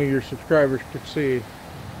 if only your subscribers could see.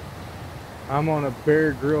 I'm on a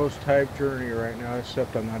Bear Grylls type journey right now,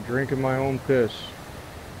 except I'm not drinking my own piss.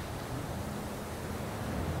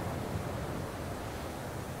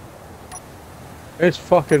 This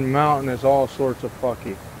fucking mountain is all sorts of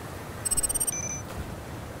fucky.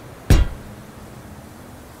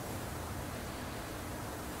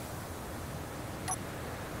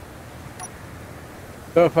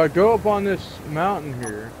 So if I go up on this mountain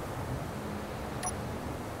here,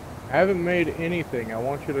 I haven't made anything, I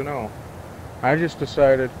want you to know. I just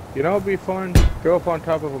decided, you know, it'd be fun, go up on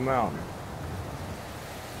top of a mountain.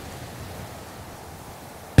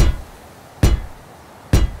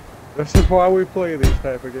 This is why we play these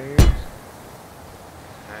type of games.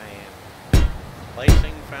 I am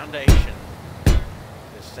placing foundation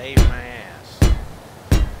to save my ass.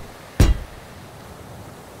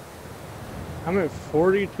 I'm at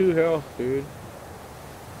 42 health, dude.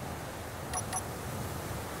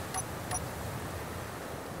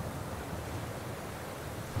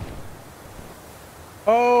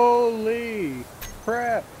 Holy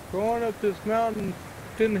crap! Going up this mountain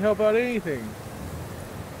didn't help out anything.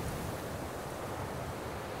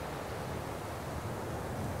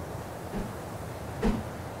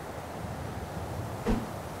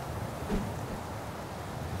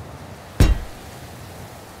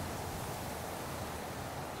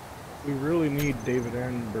 We really need David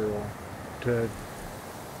Attenborough to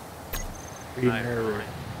be narrator.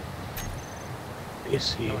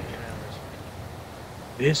 This here,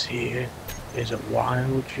 this here is a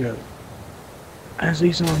wild joke. As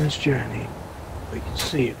he's on his journey, we can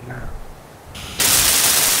see it now. He's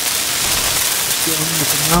going up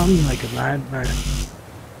the mountain like a madman.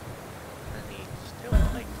 I need still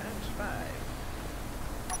like ×5.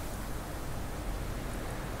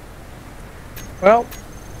 Well,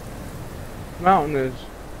 the mountain is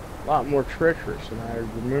a lot more treacherous than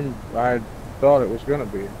I thought it was going to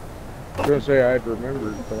be. I was going to say I'd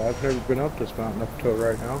remembered, but I've never been up this mountain up until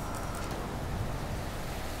right now.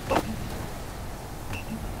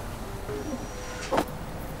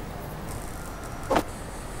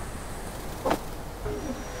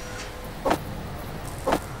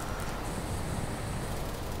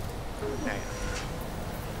 Okay.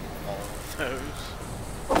 All of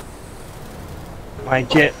those. My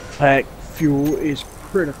jetpack fuel is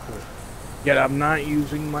critical, yet I'm not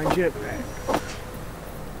using my jetpack.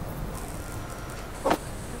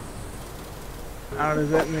 How does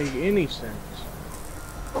that make any sense?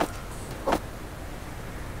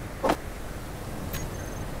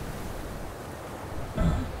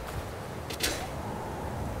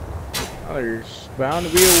 Oh, there's bound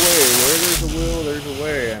to be a way. Where there's a will, there's a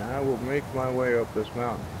way, and I will make my way up this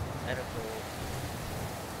mountain. Medical.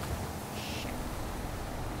 Shit.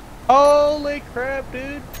 Holy crap,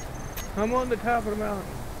 dude! I'm on the top of the mountain.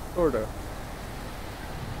 Sorta.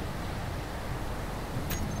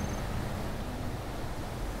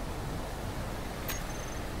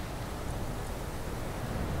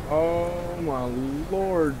 Oh my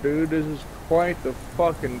lord, dude, this is quite the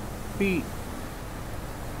fucking feat.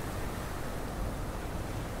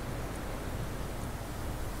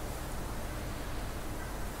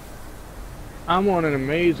 I'm on an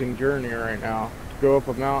amazing journey right now to go up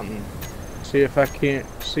a mountain. See if I can't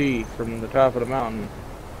see from the top of the mountain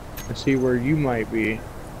and see where you might be.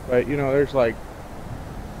 But you know, there's like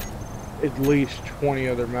at least 20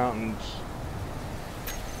 other mountains.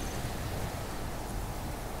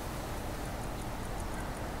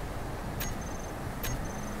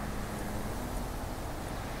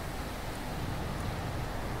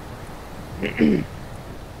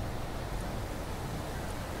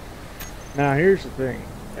 Now here's the thing.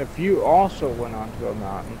 If you also went onto a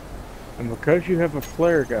mountain, and because you have a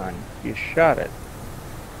flare gun, you shot it,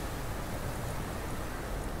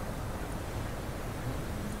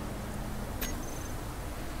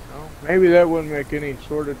 well, maybe that wouldn't make any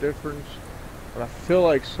sort of difference, but I feel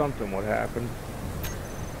like something would happen.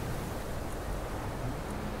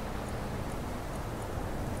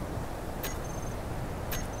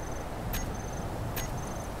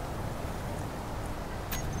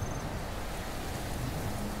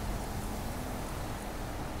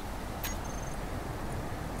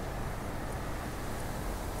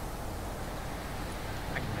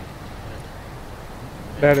 I can make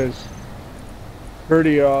it. That is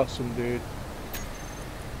pretty awesome, dude.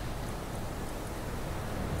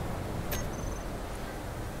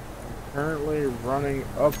 Currently running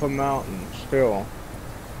up a mountain still.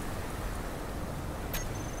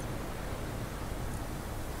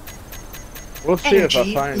 We'll see if I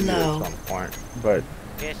Energy find you low. at some point, but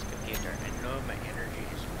Yes, computer, I know my energy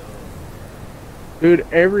is low. dude,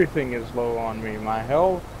 everything is low on me. My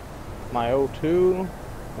health, my O2,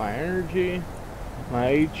 my energy,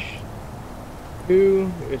 my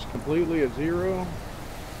H2 is completely at 0.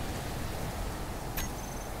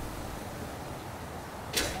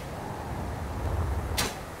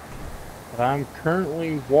 But I'm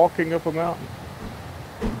currently walking up a mountain.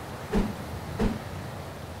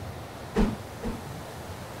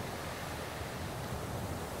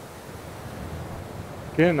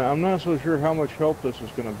 Again, I'm not so sure how much help this is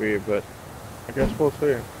going to be, but I guess we'll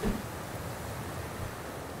see.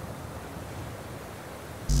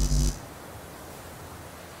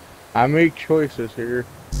 I make choices here.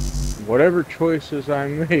 Whatever choices I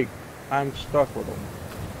make, I'm stuck with them.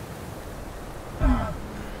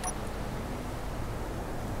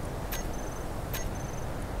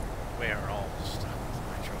 We are all stuck with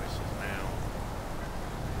my choices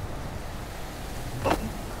now.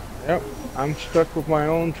 Yep, I'm stuck with my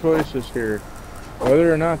own choices here.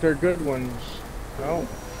 Whether or not they're good ones, well,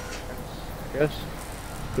 I guess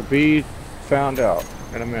to be found out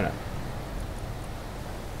in a minute.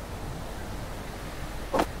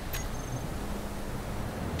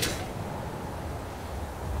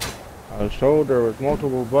 I was told there was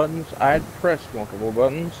multiple buttons. I'd pressed multiple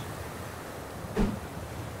buttons.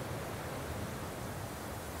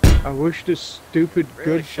 I wish this stupid Really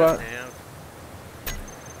good shouldn't button. have.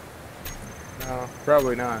 No,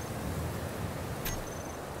 probably not.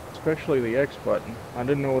 Especially the X button. I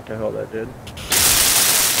didn't know what the hell that did.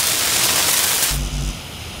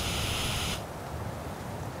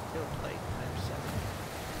 Still play time 7.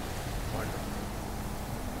 Wonderful.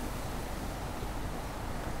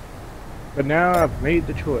 But now I've made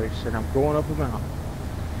the choice and I'm going up a mountain.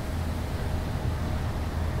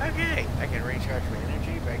 Okay, I can recharge my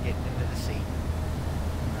energy by getting into the sea.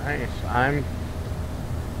 Nice. I'm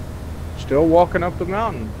still walking up the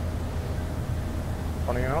mountain.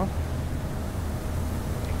 Funny enough.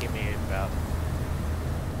 Give me about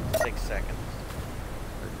 6 seconds.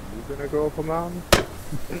 Are you gonna go up a mountain?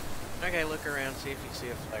 Okay, look around, see if you see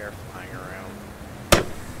a flare flying around.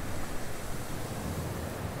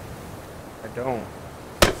 I don't.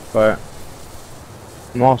 But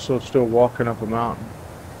I'm also still walking up a mountain.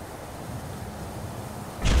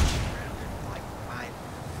 Like 5.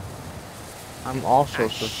 I'm also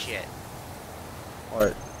Shit.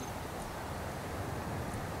 what?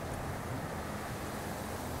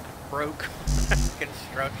 Broke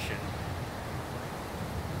construction.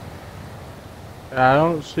 I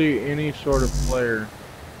don't see any sort of flare.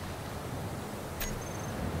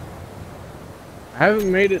 I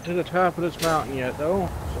haven't made it to the top of this mountain yet, though.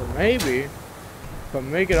 So maybe if I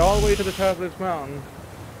make it all the way to the top of this mountain,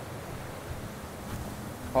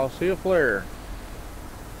 I'll see a flare.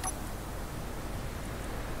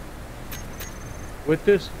 With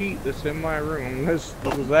this heat that's in my room, this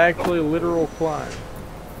is actually a literal climb.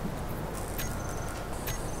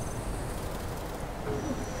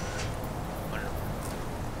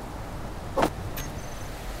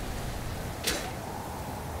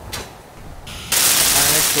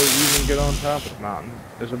 Actually even get on top of the mountain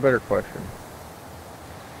is a better question.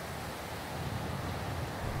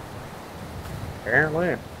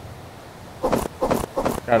 Apparently.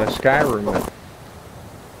 Got a Skyrim it.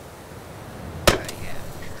 Yeah,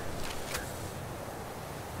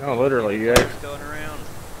 sure. No, literally, you actually, Going around.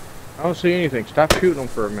 I don't see anything. Stop shooting them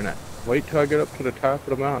for a minute. Wait till I get up to the top of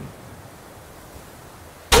the mountain.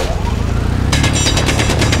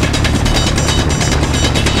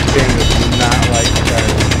 This game is not like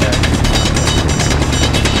Skyrim Tactics.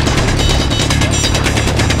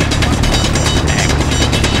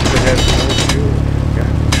 It has no fuel. Okay.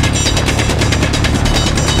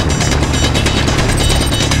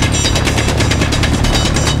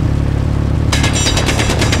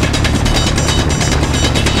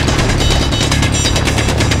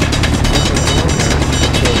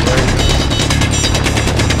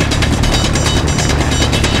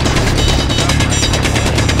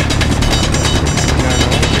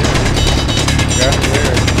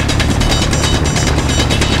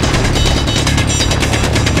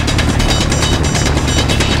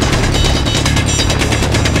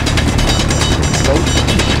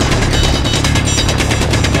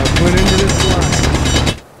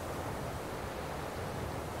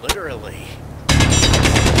 Literally.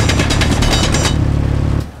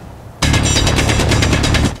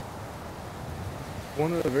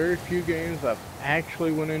 One of the very few games I've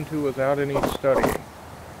actually went into without any studying.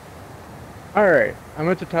 Alright, I'm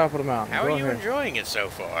at the top of the mountain. How Go are you ahead. enjoying it so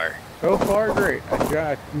far? So far, great.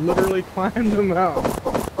 I literally climbed the mountain.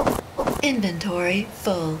 Inventory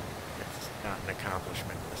full. That's not an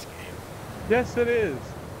accomplishment in this game. Yes, it is.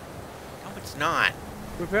 No, it's not.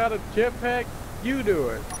 Without a jetpack, you do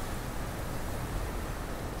it.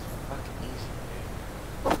 It's fucking easy,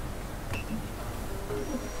 dude.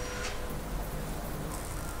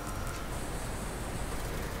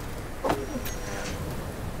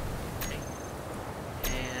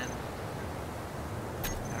 And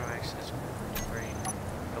how do I access inventory?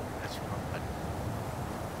 Nope, that's the wrong button.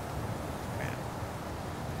 Crap.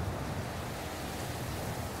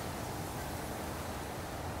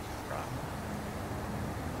 Drop.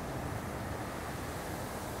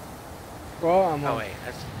 Well, I'm Oh on. wait,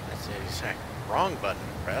 that's the exact wrong button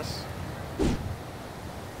to press. I'm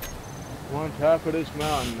on top of this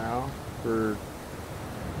mountain now for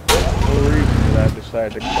no reason that I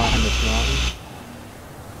decided to climb this mountain.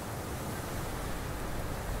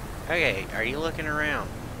 Okay, are you looking around?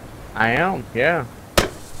 I am, yeah.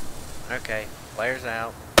 Okay, players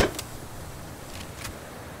out.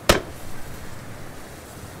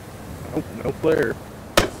 Nope, no player.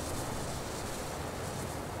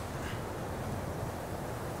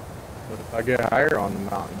 But if I get higher on the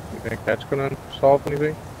mountain, you think that's gonna solve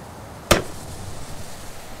anything?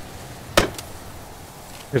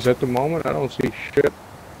 Because at the moment, I don't see shit.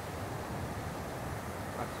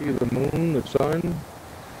 I see the moon, the sun,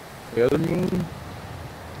 the other moon.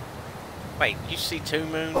 Wait, you see two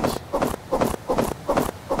moons?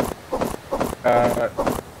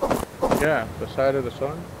 Yeah, the side of the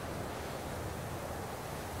sun.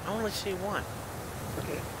 I only see one.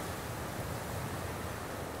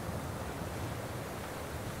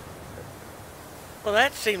 Well,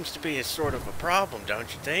 that seems to be a sort of a problem,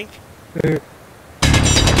 don't you think? There's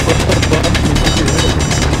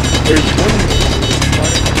one moon that's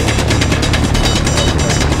quite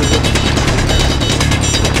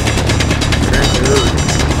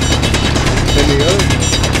and the other one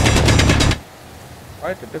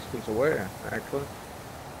quite the distance away, actually.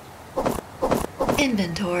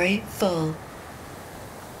 Inventory full.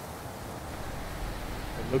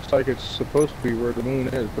 It looks like it's supposed to be where the moon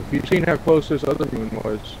is, but you've seen how close this other moon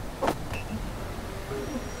was.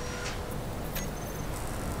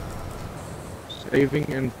 Saving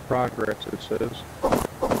in progress, it says.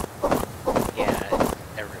 Yeah, it's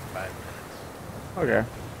every 5 minutes. Okay.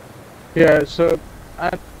 Yeah, so,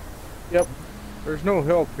 yep, there's no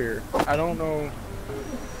help here. I don't know.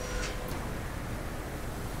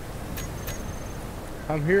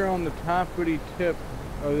 I'm here on the toppity tip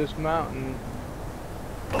of this mountain.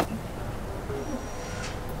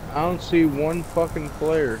 I don't see one fucking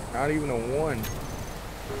player, not even a one.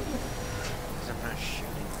 Because I'm not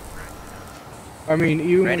shooting right I mean,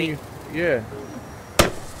 even Ready? when you, yeah. now.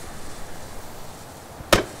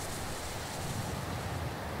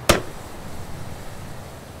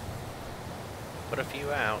 Put a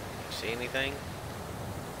few out. You see anything?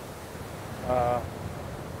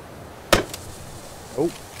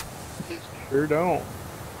 Nope. Sure don't.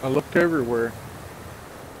 I looked everywhere.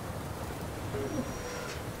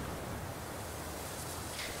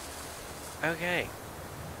 Okay.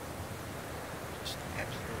 Just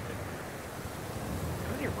absolutely.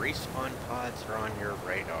 How many respawn pods are on your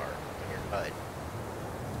radar, on your HUD?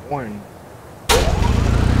 One.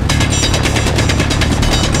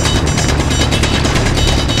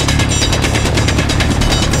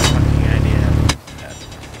 Fucking idea.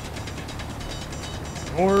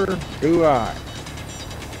 Nor do I.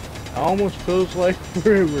 Almost feels like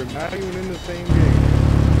we're not even in the same game.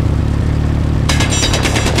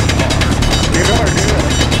 We are, yeah.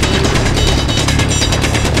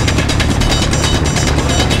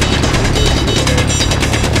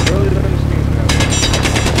 Really doesn't seem that way.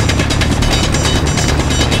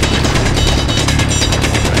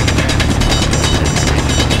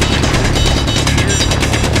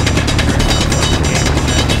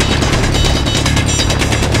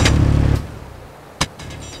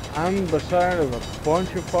 I'm beside of a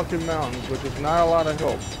bunch of fucking mountains, which is not a lot of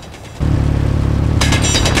help.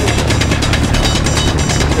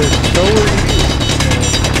 Because so are you.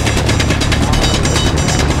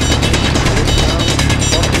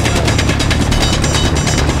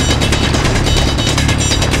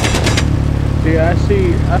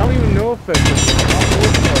 See, I don't even know if that's a moon. I don't know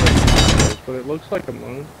what color it is, but it looks like a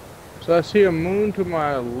moon. So I see a moon to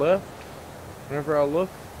my left. Whenever I look,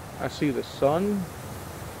 I see the sun.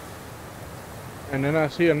 And then I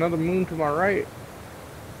see another moon to my right.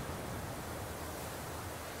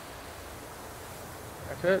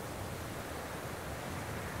 That's it.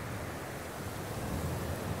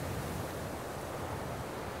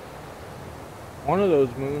 One of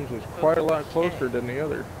those moons was quite a lot closer than the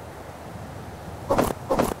other.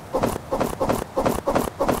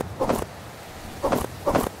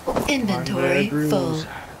 Inventory full.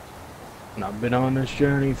 And I've been on this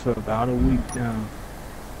journey for about a week now.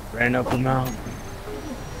 Ran up a mountain.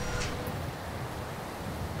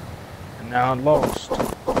 And now I'm lost.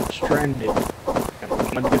 Stranded. And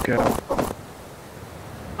wanted to go.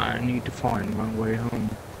 I need to find my way home.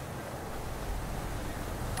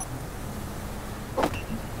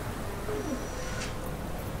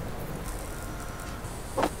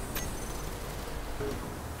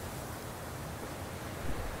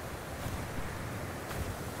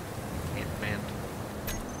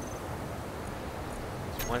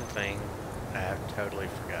 One thing I have totally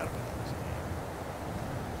forgot about this game.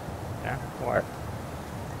 Yeah, what?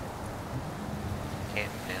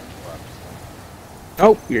 Can't mantle up.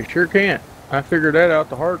 Oh, you sure can't. I figured that out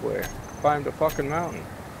the hard way. Climbed a fucking mountain.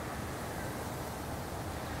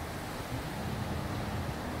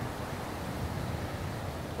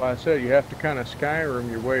 That's why I said you have to kind of Skyrim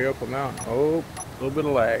your way up a mountain. Oh, a little bit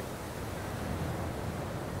of lag.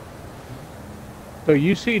 So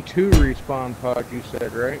you see 2 respawn pods, you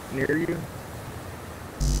said, right? Near you?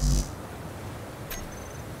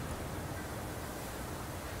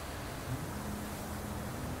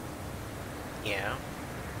 Yeah.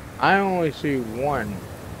 I only see 1.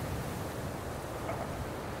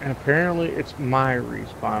 And apparently it's my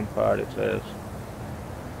respawn pod, it says.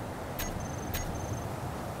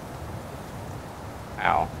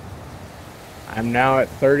 Ow. I'm now at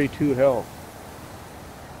 32 health.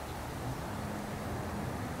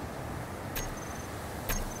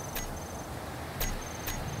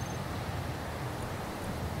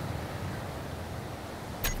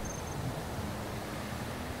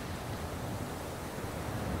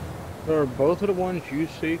 So are both of the ones you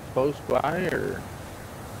see close by, or?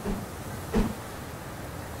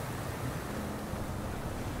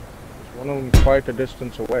 Is one of them quite a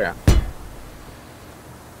distance away?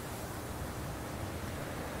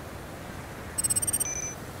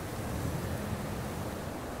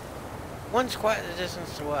 One's quite a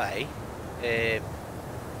distance away.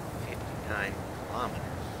 59 kilometers.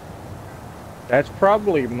 That's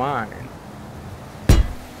probably mine.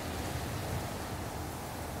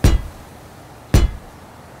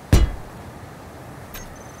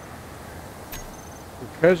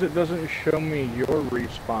 Because it doesn't show me your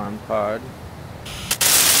respawn pod,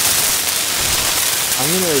 I'm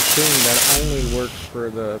going to assume that only works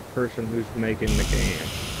for the person who's making the game.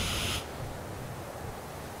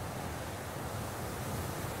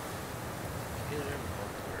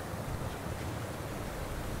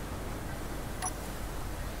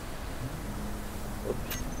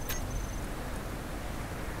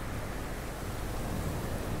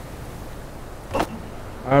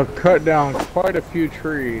 I've cut down quite a few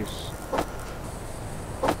trees.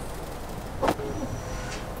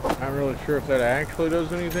 Not really sure if that actually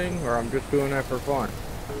does anything, or I'm just doing that for fun. I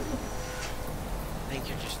think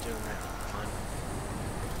you're just doing that for fun.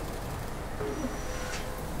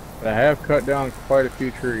 But I have cut down quite a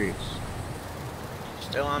few trees.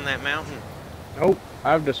 Still on that mountain? Nope,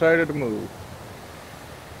 I've decided to move.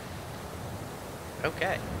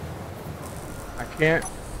 Okay. I can't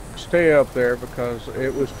stay up there because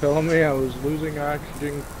it was telling me I was losing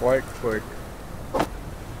oxygen quite quick.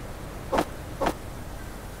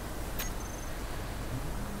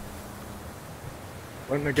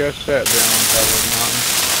 Wouldn't have guessed that down on top of the mountain.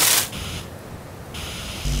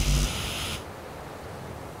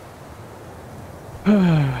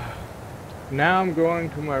 Now I'm going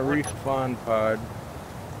to my Wonderful. respawn pod.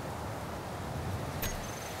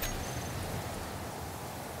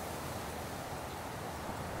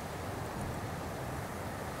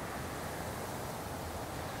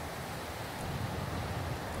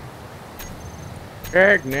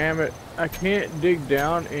 Heck, damn it. I can't dig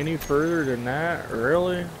down any further than that,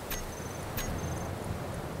 really?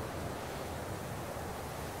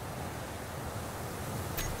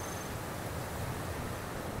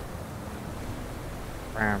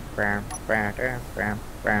 Bam, bam, bam, bam, bam,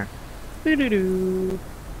 bam. Doo-doo-doo.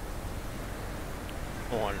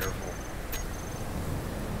 Wonderful.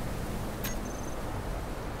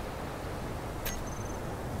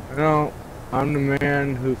 No, I'm the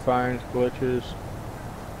man who finds glitches.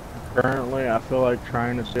 Currently, I feel like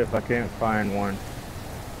trying to see if I can't find one.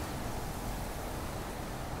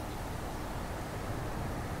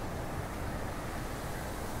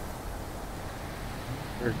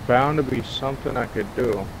 There's bound to be something I could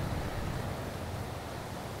do.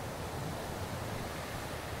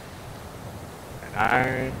 And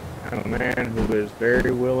I am a man who is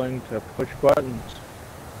very willing to push buttons,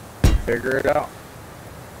 figure it out.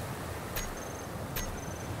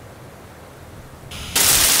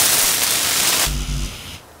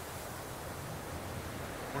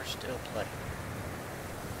 We're still playing.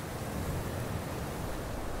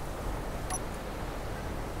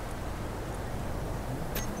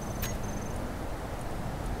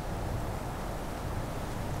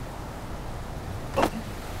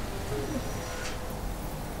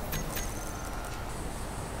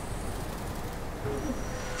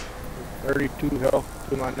 .32 health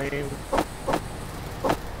to my name.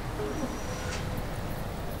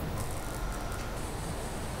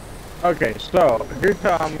 Okay, so here's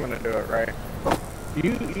how I'm gonna do it, right?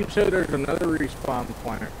 You said there's another respawn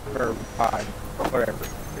point or pod, whatever,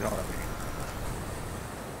 you know what I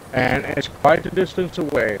mean. And it's quite a distance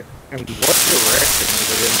away. And what direction is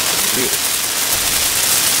it in from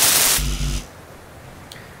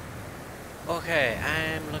you? Okay,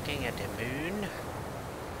 I'm looking at the moon.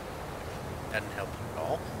 Doesn't help you at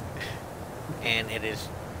all. And it is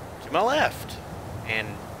to my left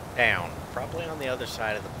and down, probably on the other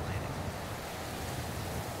side of the planet.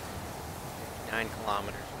 9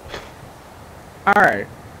 kilometers away. Alright.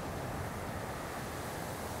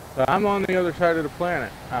 So I'm on the other side of the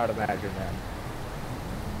planet, I would imagine then.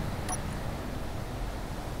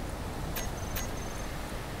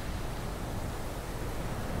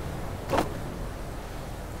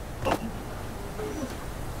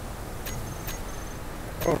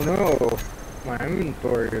 Oh no, my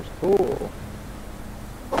inventory is full.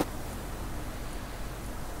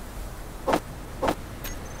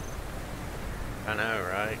 I know,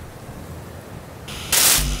 right?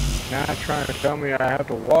 Now trying to tell me I have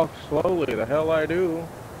to walk slowly, the hell I do.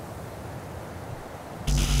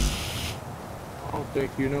 I don't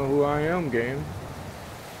think you know who I am, game.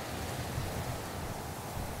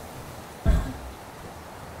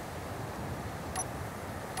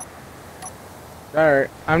 Alright,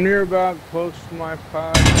 I'm near about close to my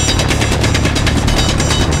pod.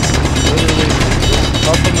 Literally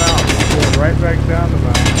up a mountain, going right back down the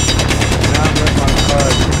mountain. Now I'm at my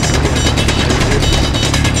pod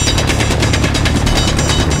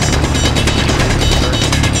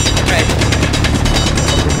Right.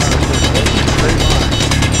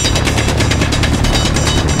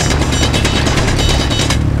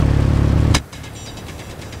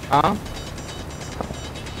 Huh?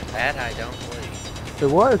 That I don't believe. It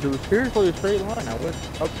was seriously a straight line. I went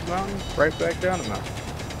up the mountain, right back down the mountain.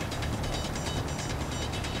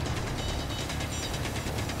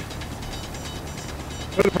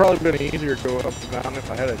 It would have probably been easier to go up the mountain if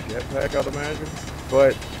I had a jetpack, I'd imagine.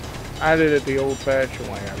 But I did it the old-fashioned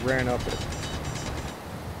way. I ran up it.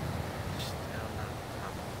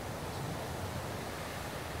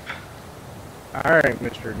 Alright,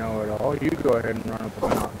 Mr. Know-It-All, you go ahead and run up the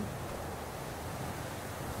mountain.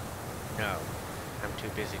 No. I'm too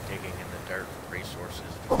busy digging in the dirt for resources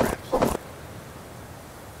to craft.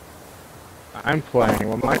 I'm playing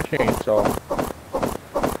with my chainsaw.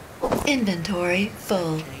 Inventory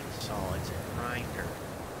full. Chainsaw, it's a grinder.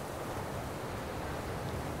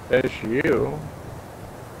 That's you.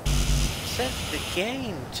 Set the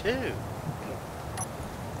game, too.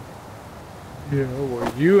 Yeah,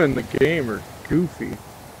 well, you and the game are goofy.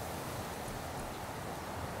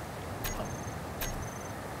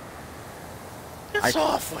 Get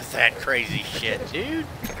off with that crazy shit, dude.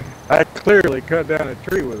 I clearly cut down a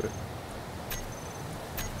tree with it.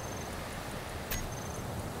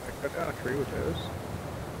 I cut down a tree with this.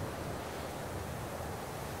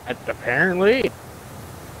 Apparently. Let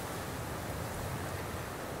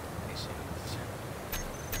me see.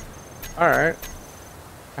 Alright.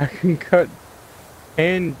 I can cut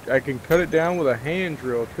it down with a hand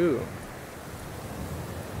drill too.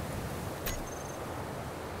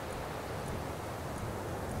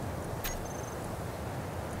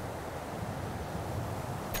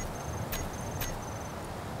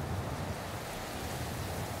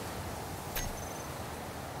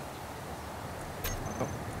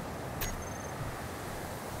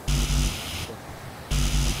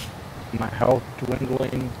 My health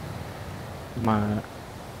dwindling, my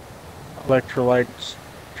electrolytes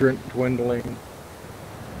dwindling,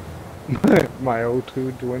 my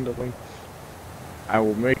O2 dwindling. I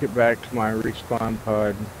will make it back to my respawn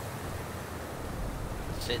pod.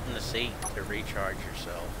 Sit in the seat to recharge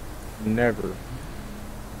yourself. Never.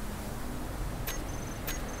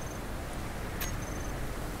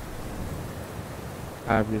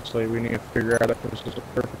 Obviously, we need to figure out if this is a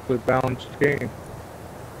perfectly balanced game.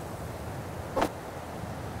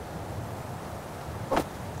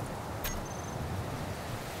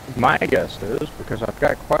 My guess is, because I've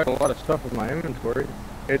got quite a lot of stuff in my inventory,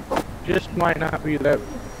 it just might not be that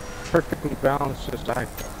perfectly balanced as I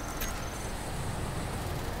thought.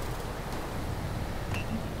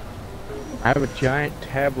 I have a giant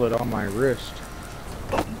tablet on my wrist.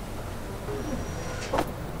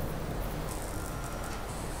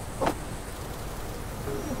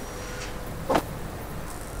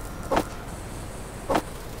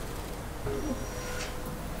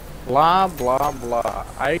 Blah, blah, blah.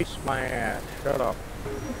 Ice my ass. Shut up.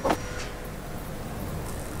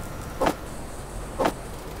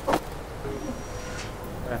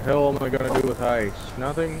 The hell am I gonna do with ice?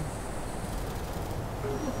 Nothing?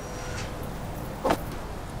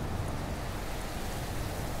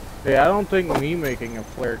 Yeah, I don't think me making a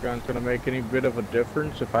flare gun's gonna make any bit of a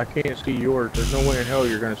difference. If I can't see yours, there's no way in hell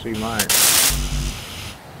you're gonna see mine.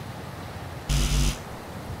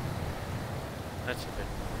 That's a good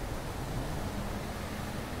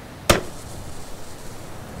point.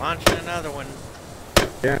 Launching another one.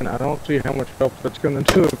 Again, I don't see how much help that's gonna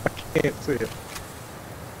do if I can't see it.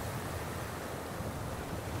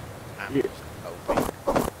 I'm Yeah. just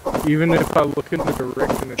hoping. Even if I look in the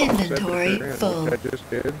direction that you said that Inventory you're in, full. which I just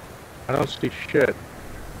did, I don't see shit.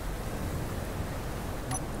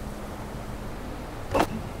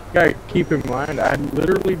 Gotta keep in mind, I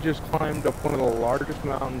literally just climbed up one of the largest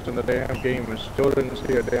mountains in the damn game and still didn't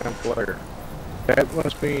see a damn flare. That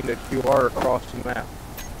must mean that you are across the map.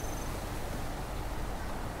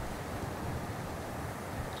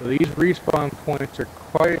 So these respawn points are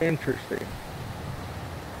quite interesting.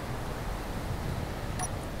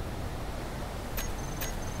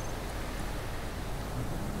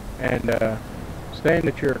 And saying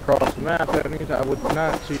that you're across the map, that means I would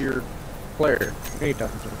not see your flare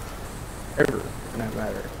anytime soon. Ever, for that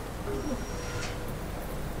matter.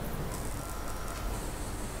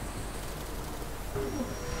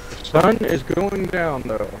 The sun is going down,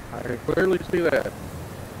 though. I can clearly see that.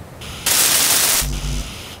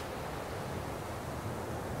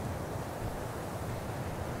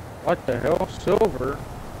 What the hell? Silver?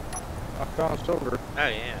 I found silver. Oh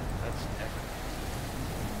yeah, that's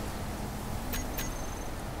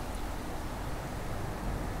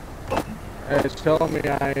definitely. It's telling me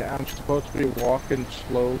I'm supposed to be walking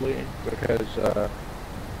slowly because of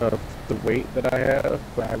the weight that I have,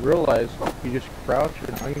 but I realize if you just crouch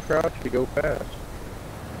and uncrouch, you go fast.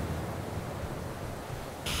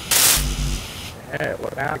 Yeah,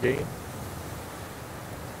 what now, game?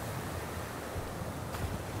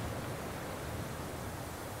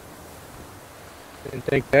 Didn't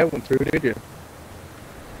think that one through, did you?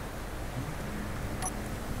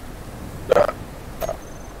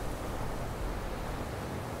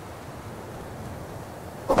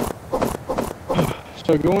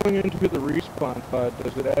 So going into the respawn pod,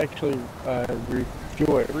 does it actually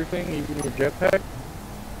refuel everything, even your jetpack?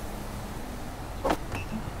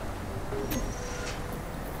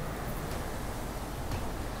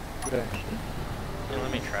 Okay. Yeah,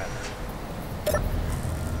 let me try that.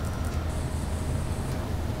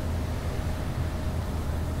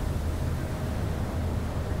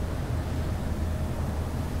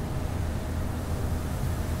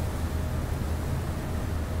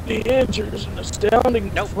 The answer is an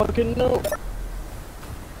astounding Nope. fucking no.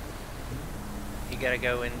 You gotta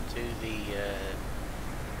go into the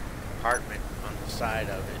compartment on the side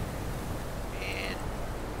of it and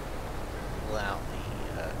pull out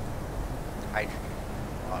the hydrogen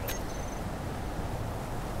bottle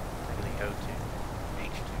from the O2, H2.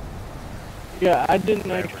 Yeah, I didn't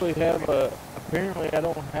Whatever. actually have a. Apparently, I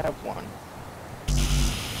don't have one.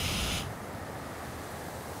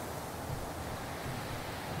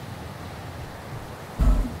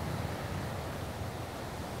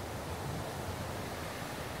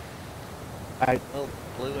 I Little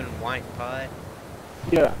blue and white pod.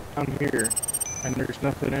 Yeah, I'm here, and there's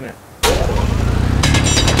nothing in it.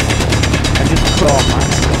 I just put all my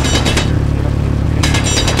stuff in there. There's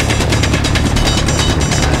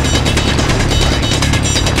nothing.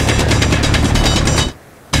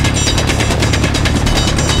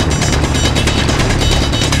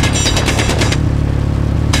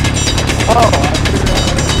 Oh, I figured out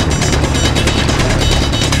what I can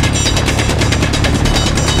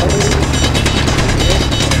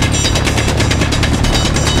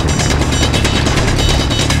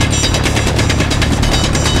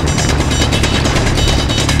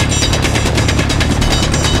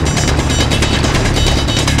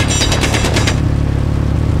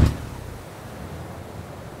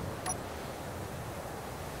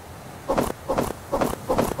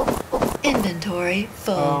Inventory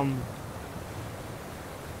full.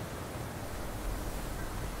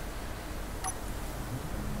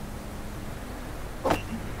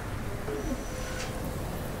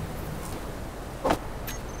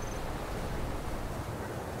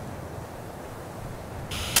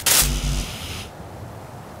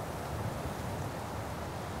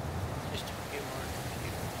 Just a few more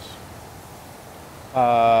computers.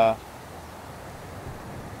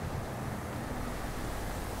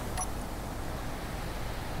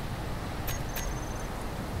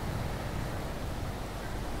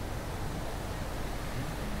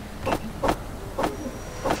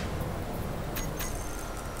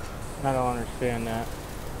 I don't understand that,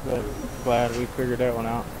 but glad we figured that one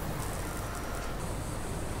out.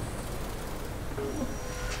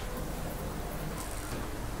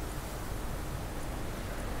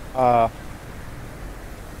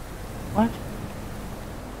 What?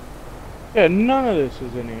 Yeah, none of this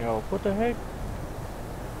is any help. What the heck?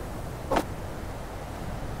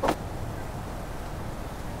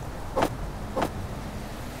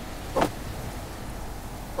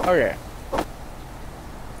 Okay.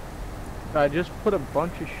 I just put a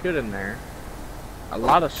bunch of shit in there. A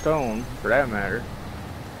lot of stone, for that matter.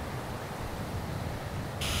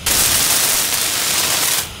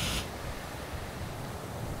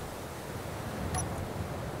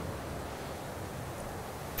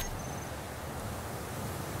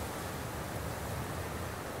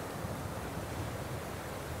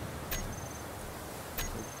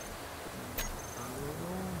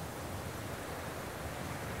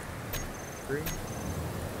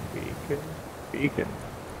 Beacon.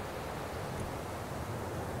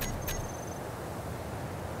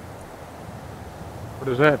 What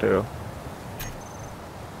does that do?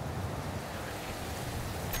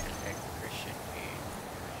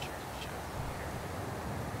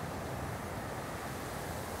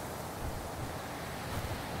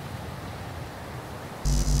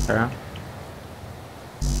 Okay.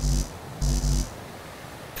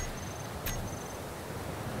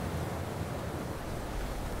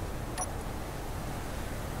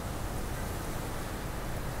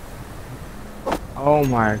 Oh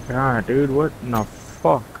my god, dude, what in the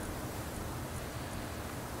fuck?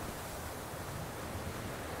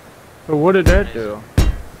 So what did that do?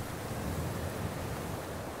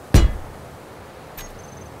 I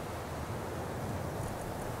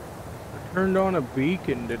turned on a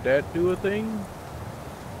beacon, did that do a thing?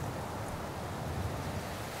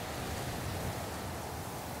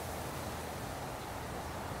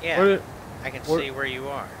 Yeah, I can see where you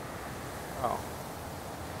are. Oh.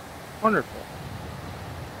 Wonderful.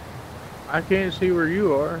 I can't see where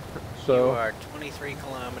you are, so... You are 23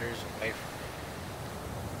 kilometers away from me.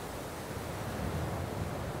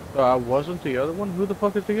 So I wasn't the other one? Who the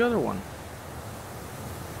fuck is the other one?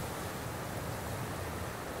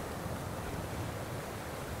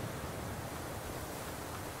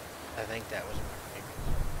 I think that was my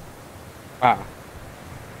favorite. Ah.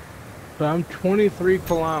 So I'm 23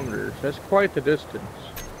 kilometers. That's quite the distance.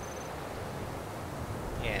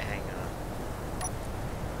 Yeah, hang on.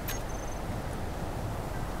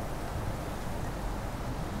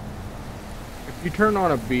 If you turn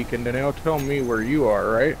on a beacon, then it'll tell me where you are,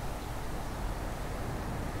 right?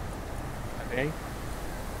 I think.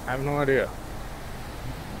 I have no idea.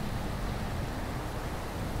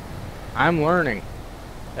 I'm learning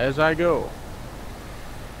as I go.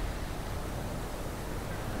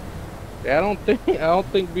 Yeah, I don't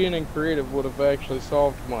think being in creative would have actually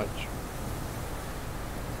solved much.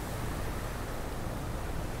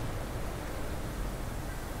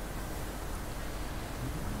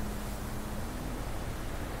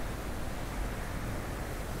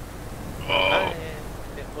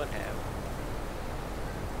 It would have.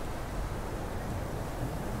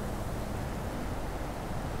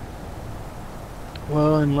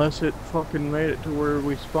 Well, unless it fucking made it to where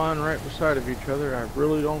we spawn right beside of each other, I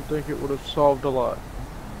really don't think it would have solved a lot.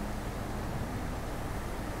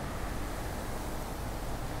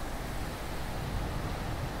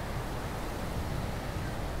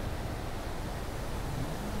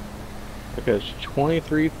 Because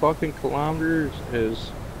 23 fucking kilometers is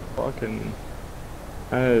fucking,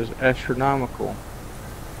 that is astronomical.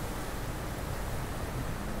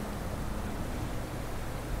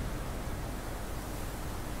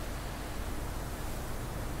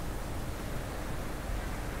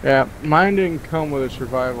 Yeah, mine didn't come with a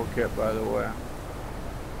survival kit, by the way.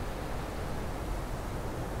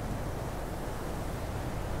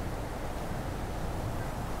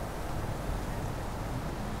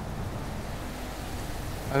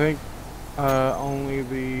 I think only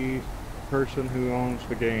the person who owns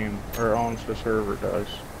the game, or owns the server, does.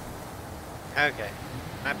 Okay.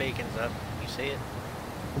 My beacon's up. You see it?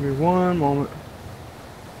 Give me one moment.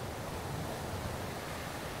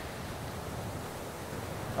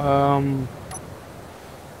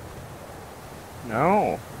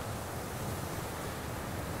 No.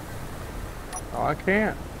 Oh, I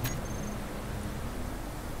can't.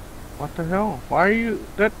 What the hell? Why are you,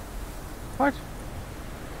 what?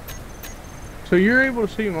 So you're able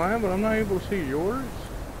to see mine, but I'm not able to see yours?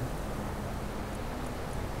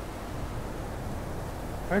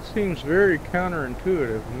 That seems very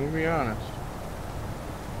counterintuitive, I'm gonna be honest.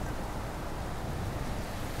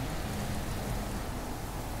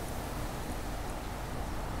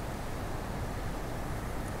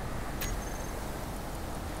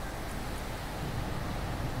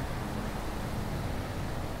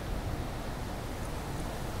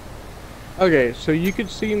 Okay, so you could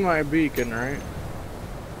see my beacon, right?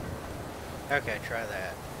 Okay, try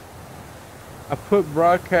that. I put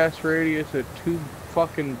broadcast radius at 2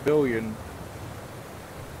 fucking billion.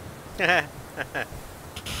 Oh,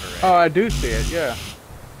 I do see it, yeah.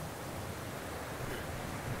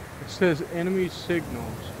 It says enemy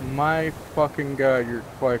signals. My fucking god, you're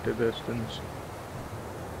quite a distance.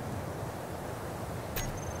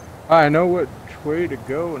 I know which way to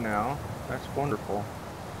go now. That's wonderful.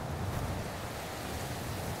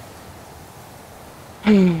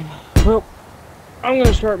 Well, I'm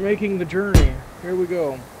gonna start making the journey. Here we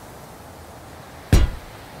go.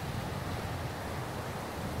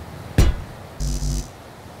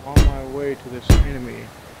 On my way to this enemy.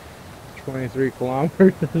 23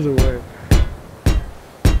 kilometers away.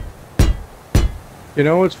 You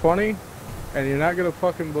know what's funny? And you're not gonna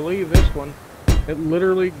fucking believe this one. It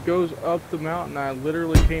literally goes up the mountain I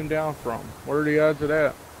literally came down from. What are the odds of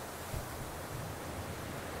that?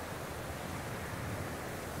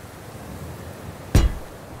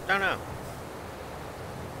 Don't know.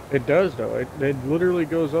 It does though. It literally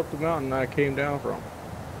goes up the mountain I came down from.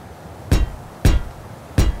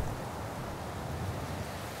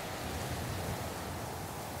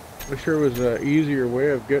 Wish there was an easier way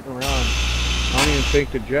of getting around. I don't even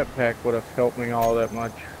think the jetpack would have helped me all that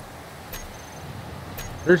much.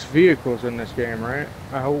 There's vehicles in this game, right?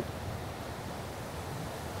 I hope.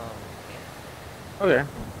 Yeah. Okay.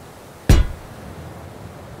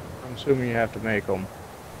 I'm assuming you have to make them.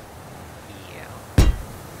 Yeah.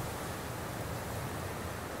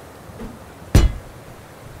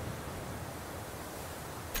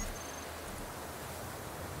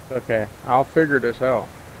 Okay, I'll figure this out.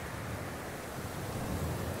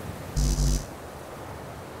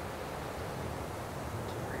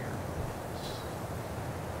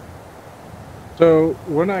 So,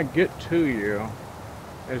 when I get to you,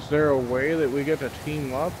 is there a way that we get to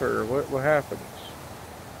team up, or what happens?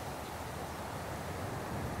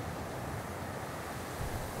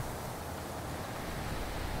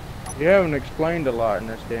 You haven't explained a lot in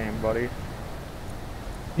this game, buddy.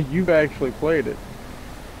 You've actually played it.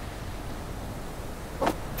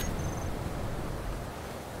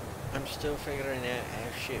 I'm still figuring out how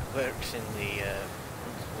shit works in the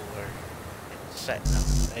principle where it's setting up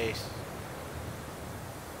the base.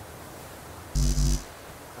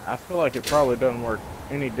 I feel like it probably doesn't work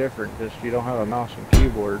any different, just you don't have a mouse and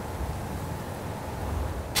keyboard.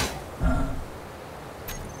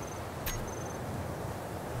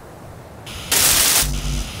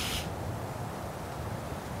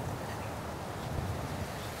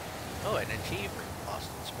 Oh, an achievement, lost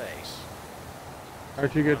in space.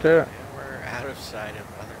 How'd you get that? And we're out of sight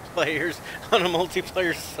of other players on a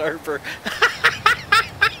multiplayer server.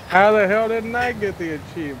 How the hell didn't I get the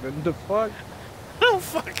achievement? The fuck? I don't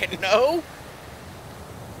fucking know.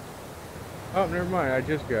 Oh, never mind. I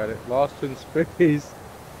just got it. Lost in space.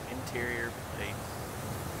 Interior plates.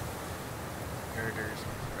 Girders,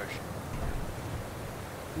 construction.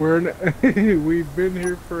 We've been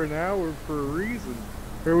here for an hour for a reason.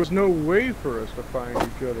 There was no way for us to find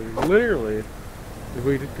each other. Literally,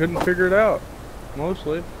 we couldn't figure it out.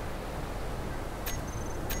 Mostly.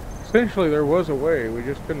 Essentially, there was a way. We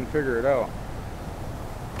just couldn't figure it out.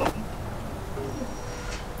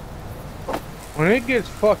 When it gets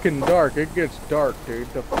fucking dark, it gets dark,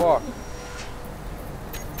 dude. The fuck.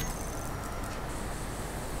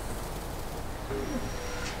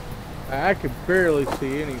 I could barely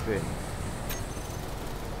see anything.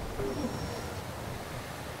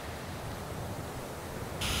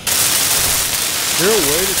 Is there a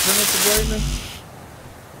way to turn up the brightness?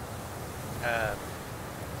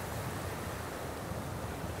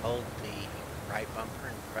 Hold the right bumper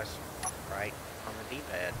and press right on the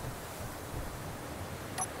D-pad.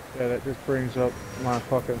 Yeah, that just brings up my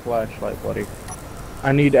fucking flashlight, buddy.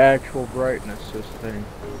 I need actual brightness, this thing.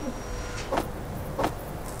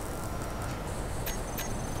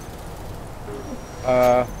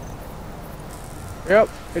 Yep,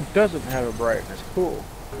 it doesn't have a brightness. Cool.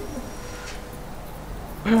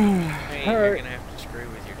 Hey, you're Alright. gonna have to screw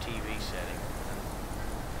with your TV setting.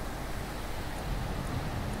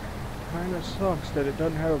 Kinda sucks that it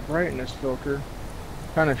doesn't have a brightness filter.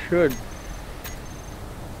 Kinda should.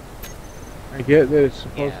 I get that it's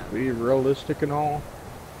supposed to be realistic and all,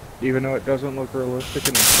 even though it doesn't look realistic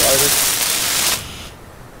in the slightest.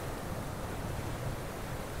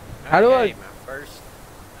 How do I... My first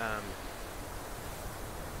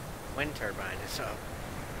wind turbine is up.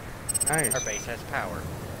 Nice. Our base has power.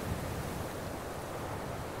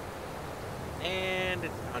 And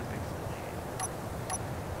it's unpixelated.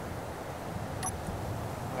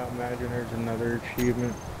 I imagine there's another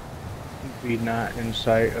achievement. Be not in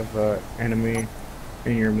sight of an enemy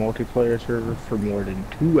in your multiplayer server for more than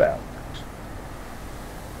 2 hours.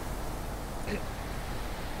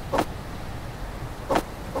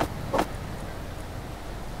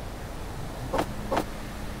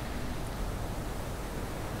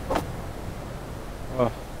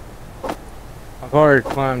 Oh, I've already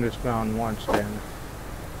climbed this mountain once, damn it.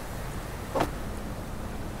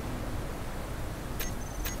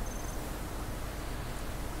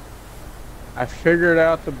 I figured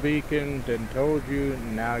out the beacon, then told you,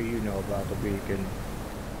 and now you know about the beacon.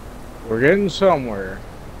 We're getting somewhere.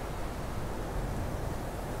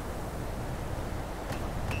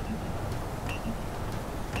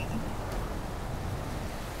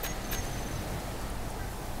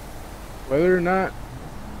 Whether or not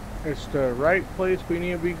it's the right place we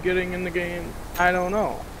need to be getting in the game, I don't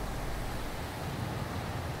know.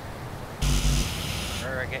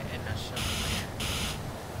 We're getting us somewhere.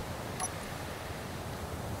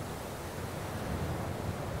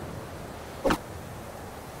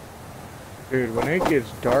 Dude, when it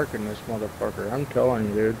gets dark in this motherfucker, I'm telling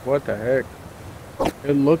you, dude, what the heck?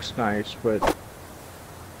 It looks nice, but...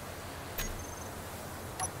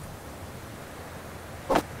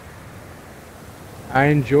 I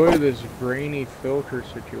enjoy this grainy filter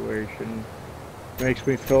situation. Makes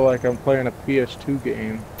me feel like I'm playing a PS2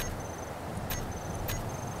 game.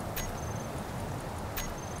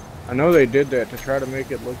 I know they did that to try to make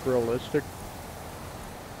it look realistic.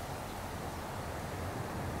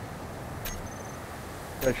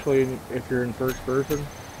 Especially if you're in first person.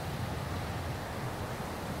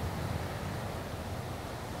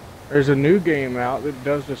 There's a new game out that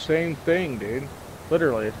does the same thing, dude.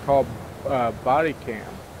 Literally, it's called Body Cam.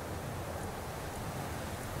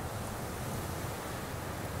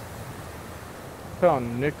 It's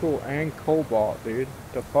on nickel and cobalt, dude.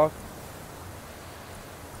 The fuck?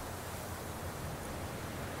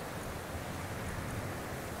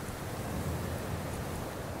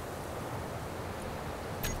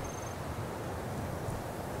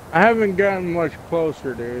 I haven't gotten much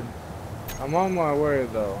closer, dude. I'm on my way,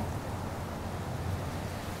 though.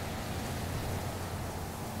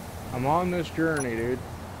 I'm on this journey, dude.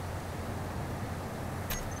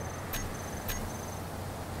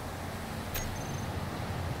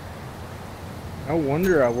 No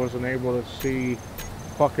wonder I wasn't able to see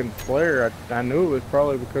fucking flare. I knew it was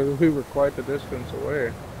probably because we were quite the distance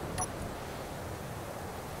away.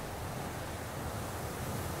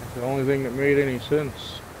 It's the only thing that made any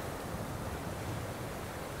sense.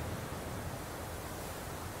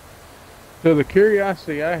 So the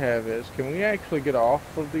curiosity I have is, can we actually get off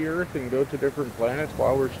of the Earth and go to different planets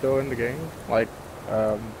while we're still in the game? Like,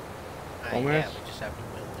 Yeah, romance? we just have to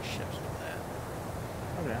build the ships for that.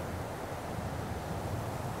 Okay.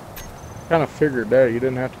 Kind of figured that. You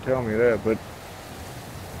didn't have to tell me that, but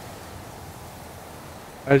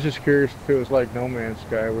I was just curious if it was like No Man's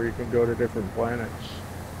Sky where you can go to different planets.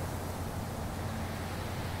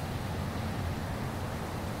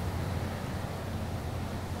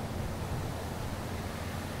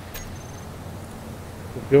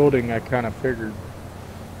 building, I kind of figured.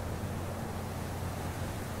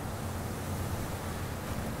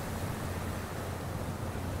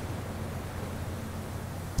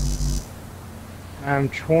 I'm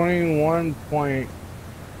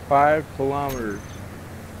 21.5 kilometers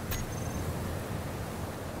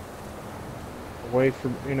away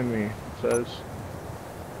from enemy, it says.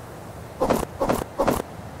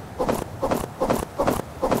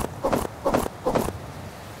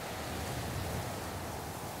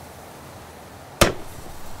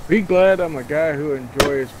 Be glad I'm a guy who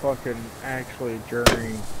enjoys fucking actually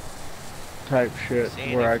journey type shit.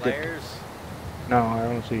 See where any I flares? No, I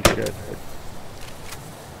don't see shit.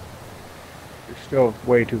 You're still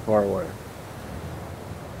way too far away.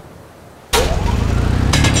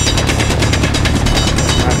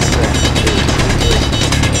 Not just that.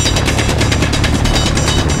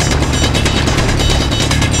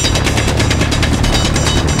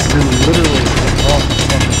 You're literally across the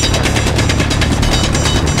fucking planet.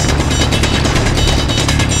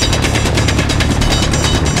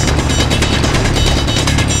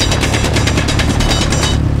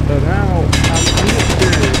 So now, I'm just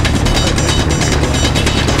curious, how the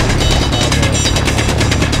multifaceted multiplayer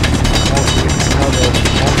situation is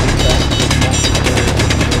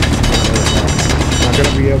going to work out. Am I going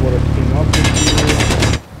to be able to team up with you,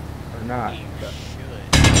 or not? You should.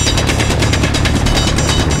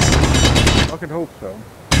 I fucking hope so.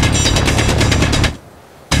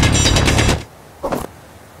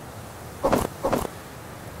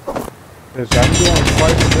 Because I'm doing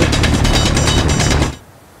quite the distance.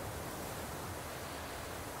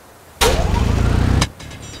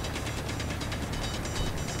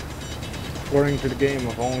 According to the game,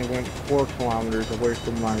 I've only went 4 kilometers away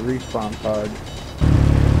from my respawn pod.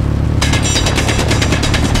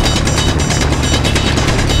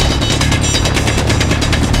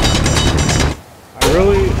 I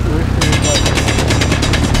really wish there was like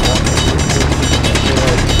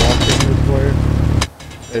walking this way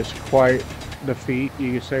is quite the feat.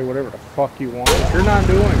 You can say whatever the fuck you want, but you're not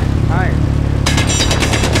doing it. Nice.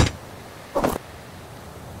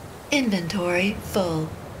 Inventory full.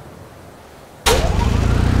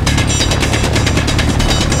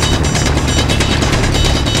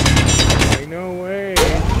 No way,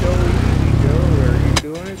 it's so easy, Joe. Are you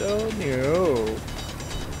doing it though? No.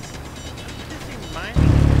 I'm busy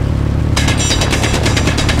mining.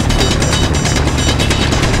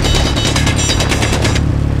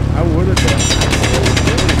 I would have done that, but there was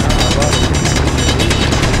really not a lot of need for me to do.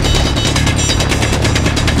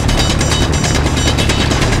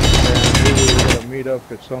 And I knew we were going to meet up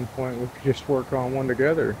at some point. We could just work on one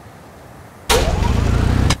together.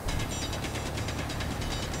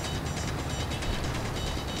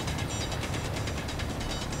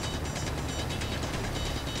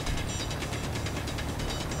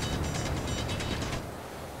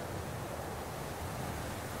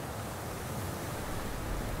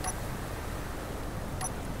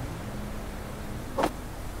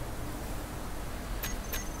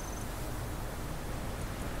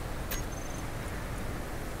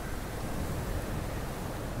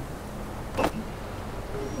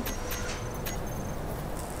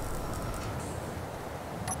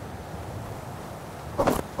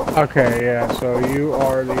 Okay, yeah, so you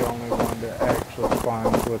are the only one that actually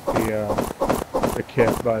spawns with the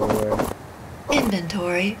kit, by the way.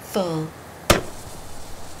 Inventory full.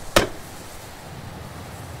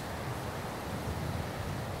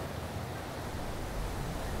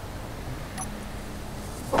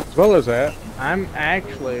 As well as that, I'm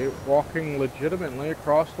actually walking legitimately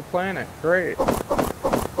across the planet. Great.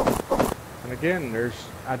 And again,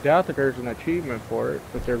 I doubt that there's an achievement for it,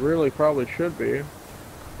 but there really probably should be.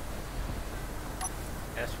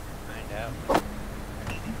 Yes, find out.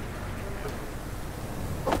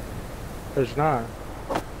 There's not.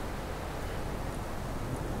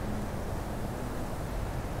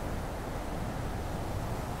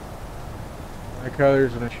 Like how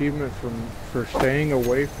there's an achievement for staying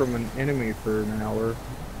away from an enemy for an hour,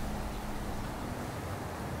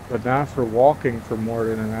 but not for walking for more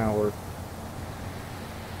than an hour.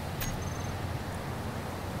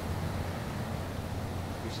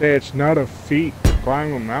 You say it's not a feat to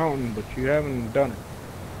climb a mountain, but you haven't done it.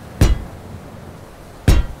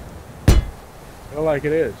 I feel like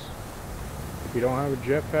it is. If you don't have a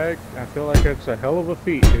jetpack, I feel like it's a hell of a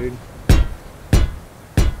feat, dude.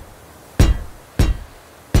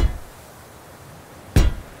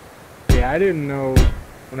 I didn't know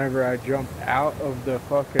whenever I jumped out of the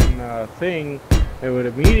fucking thing, it would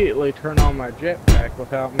immediately turn on my jetpack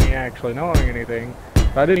without me actually knowing anything.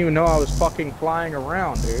 I didn't even know I was fucking flying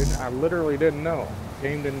around, dude. I literally didn't know. The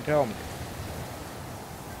game didn't tell me.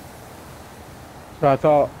 So I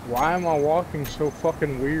thought, why am I walking so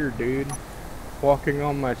fucking weird, dude? Walking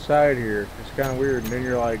on my side here. It's kind of weird. And then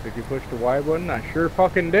you're like, did you push the Y button? I sure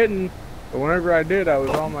fucking didn't. But whenever I did, I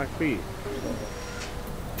was on my feet. So,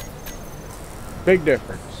 big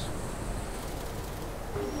difference.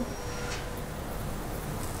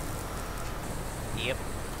 Yep.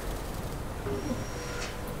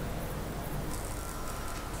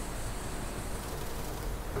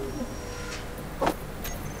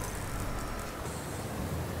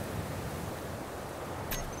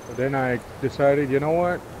 But then I decided, you know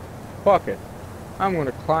what? Fuck it. I'm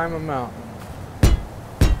gonna climb a mountain.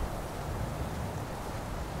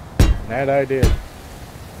 And that I did.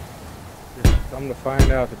 Just come to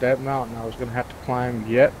find out that that mountain I was gonna have to climb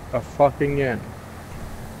yet a fucking again.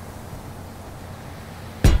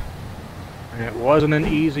 And it wasn't an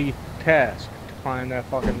easy task to climb that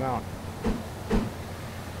fucking mountain.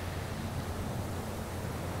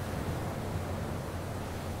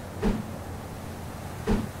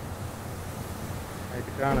 I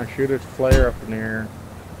could kind of shoot its flare up in the air.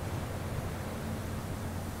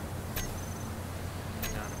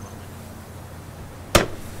 Hang on a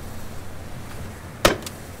moment.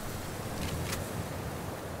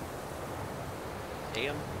 See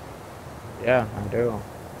him? Yeah, I do.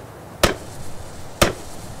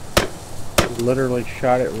 Literally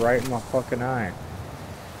shot it right in my fucking eye.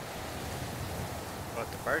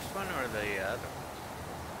 What, the first one or the other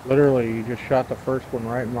one? Literally, you just shot the first one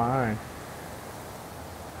right in my eye.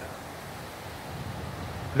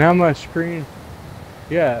 Now my screen,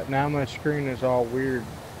 yeah, now my screen is all weird.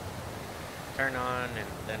 Turn on and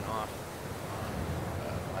then off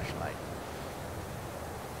flashlight.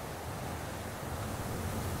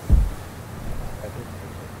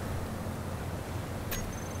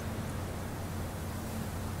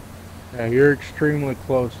 Yeah, you're extremely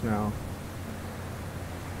close now.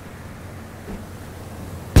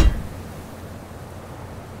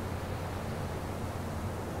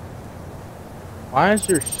 Why is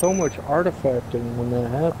there so much artifacting when that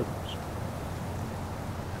happens?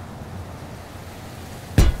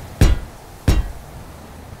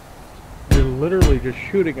 You're literally just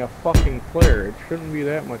shooting a fucking flare. It shouldn't be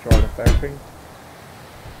that much artifacting.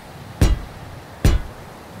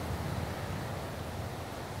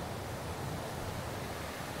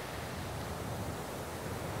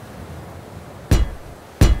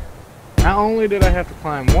 Not only did I have to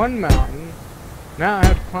climb one mountain, now I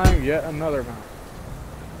have to climb yet another mountain.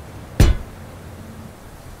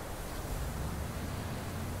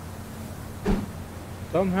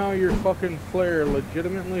 Somehow your fucking flare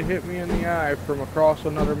legitimately hit me in the eye from across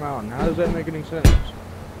another mountain. How does that make any sense?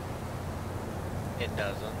 It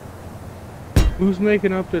doesn't. Who's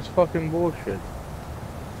making up this fucking bullshit?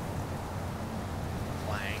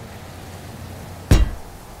 Clang.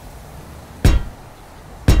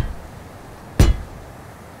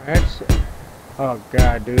 That's... Oh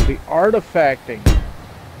god, dude. The artifacting.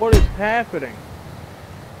 What is happening?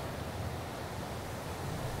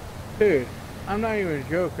 Dude, I'm not even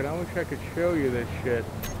joking. I wish I could show you this shit.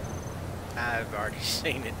 I've already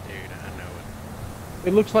seen it, dude. I know it.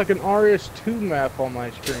 It looks like an RS2 map on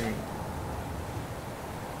my screen.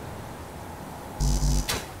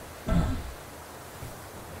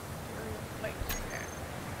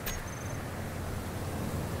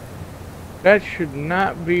 That should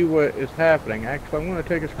not be what is happening. Actually, I'm going to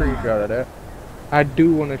take a screenshot of that. I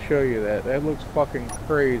do want to show you that. That looks fucking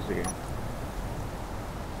crazy.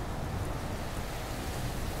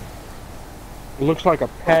 It looks like a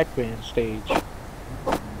Pac-Man stage.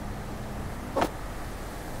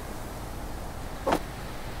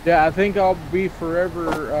 Yeah, I think I'll be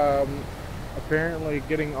forever, apparently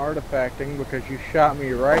getting artifacting because you shot me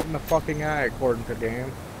right in the fucking eye, according to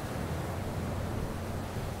Dan.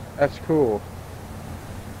 That's cool.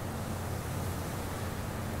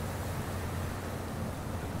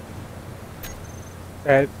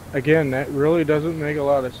 That, again, that really doesn't make a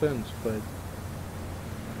lot of sense, but...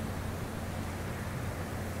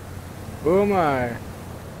 Who am I?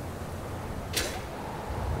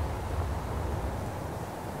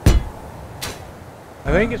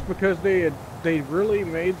 I think it's because they really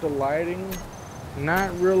made the lighting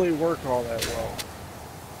not really work all that well.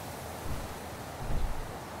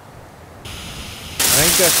 I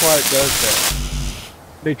think that's why it does that.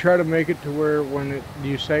 They try to make it to where when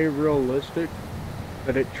you say realistic,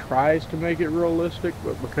 that it tries to make it realistic,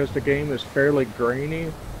 but because the game is fairly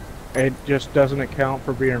grainy, it just doesn't account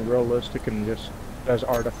for being realistic and just does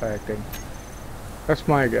artifacting. That's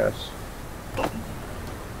my guess.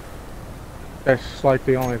 That's like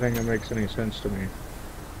the only thing that makes any sense to me.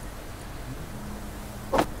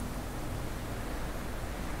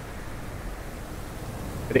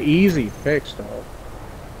 An easy fix, though.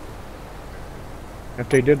 If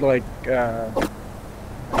they did like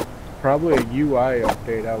probably a UI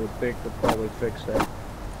update, I would think would probably fix that.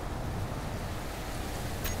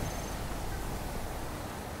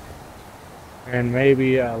 And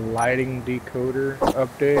maybe a lighting decoder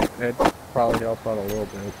update, that'd probably help out a little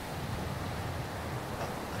bit.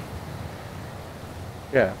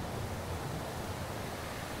 Yeah.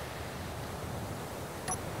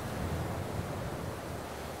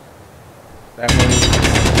 That way we can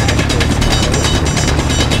have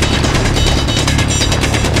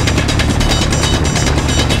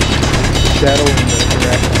shadow in the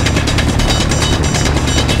direction.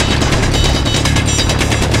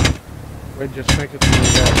 It just makes it so we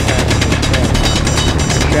got actual shadow.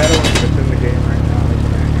 The shadowing that's in the game right now is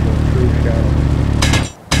an actual true shadow.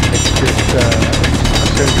 It's just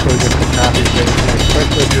it's essentially just a copy paste, like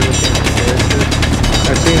especially if you're looking at the character.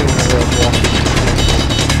 I've seen it whenever I was walking in the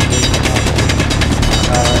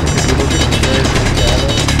if you look at the character shadow,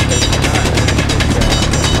 it's not an actual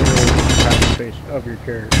shadow. It's literally just a copy paste of your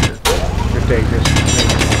character that they just made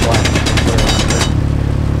black and put it on the ground.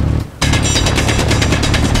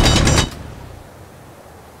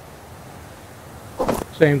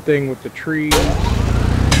 Same thing with the trees. Anything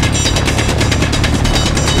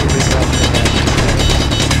else that has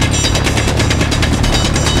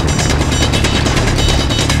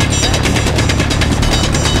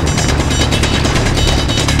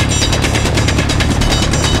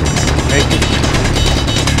make it.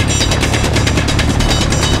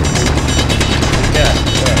 Yeah,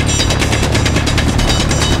 it does.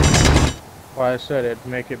 Well, I said it'd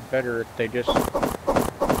make it better if they just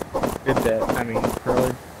did that. I mean, really,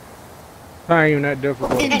 it's not even that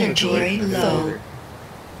difficult. Inventory low.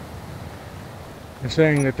 I'm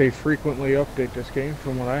saying that they frequently update this game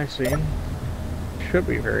from what I've seen. It should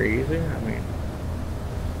be very easy. I mean,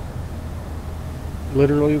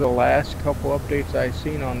 literally the last couple updates I've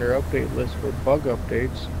seen on their update list were bug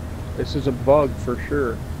updates. This is a bug for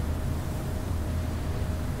sure.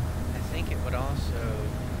 I think it would also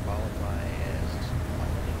qualify as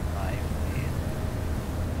quality of life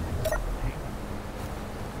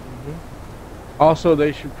and Also,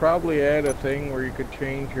 they should probably add a thing where you could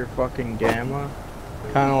change your fucking gamma,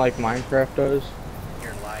 kind of like Minecraft does.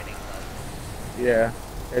 your lighting level. Yeah,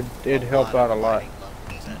 it'd help out a lot. Lighting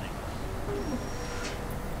level setting.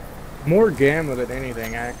 More gamma than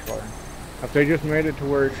anything, actually. If they just made it to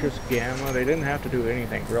where it's just gamma, they didn't have to do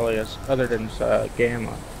anything really other than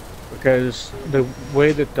gamma. Because the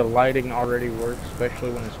way that the lighting already works, especially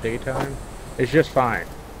when it's daytime, is just fine.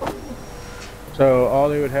 So all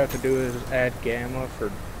they would have to do is add gamma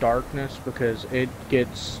for darkness because it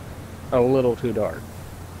gets a little too dark.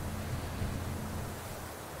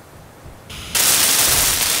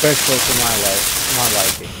 Especially for my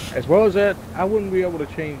liking. As well as that, I wouldn't be able to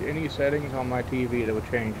change any settings on my TV that would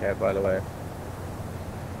change that, by the way.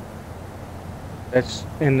 That's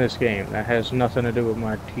in this game. That has nothing to do with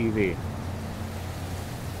my TV.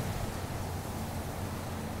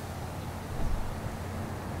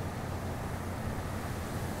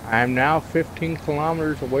 I am now 15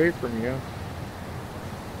 kilometers away from you.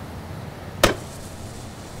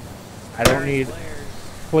 I don't need...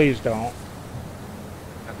 Please don't.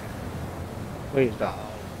 Please don't.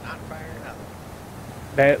 Not firing up.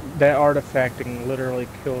 That artifacting literally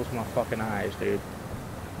kills my fucking eyes, dude.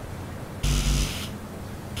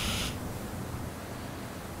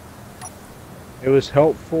 It was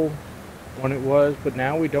helpful when it was, but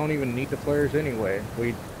now we don't even need the flares anyway.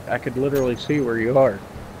 I could literally see where you are.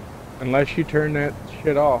 Unless you turn that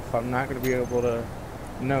shit off, I'm not going to be able to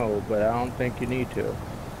know, but I don't think you need to. The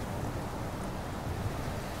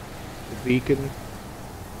beacon.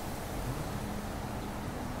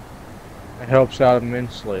 It helps out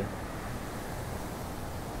immensely.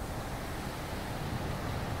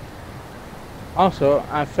 Also,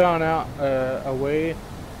 I found out a way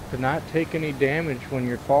to not take any damage when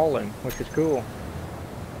you're falling, which is cool.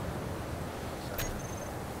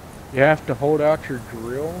 You have to hold out your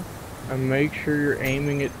drill and make sure you're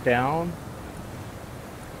aiming it down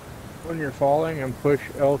when you're falling and push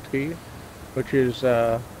LT, which is,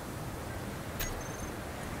 you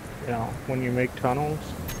know, when you make tunnels.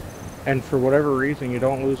 And for whatever reason, you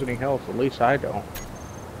don't lose any health. At least I don't.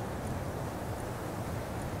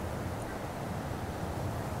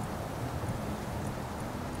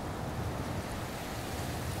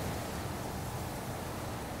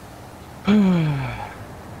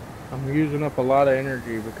 I'm using up a lot of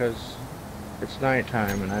energy because it's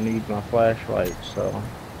nighttime and I need my flashlight, so...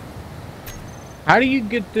 How do you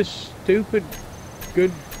get this stupid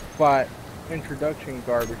good spot introduction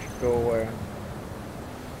garbage to go away?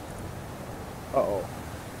 Uh-oh.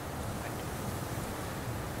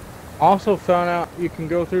 Also found out you can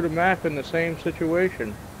go through the map in the same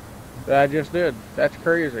situation that I just did. That's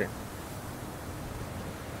crazy.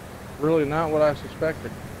 Really not what I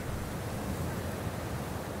suspected.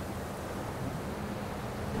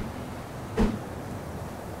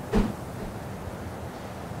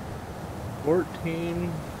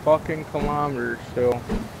 $14 kilometers still.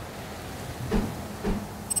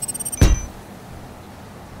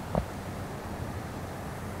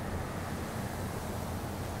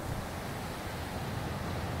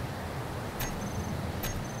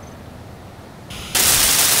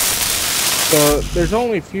 So there's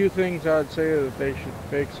only a few things I'd say that they should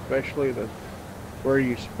fix, especially the where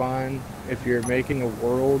you spawn. If you're making a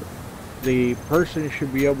world, the person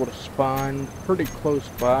should be able to spawn pretty close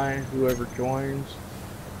by whoever joins.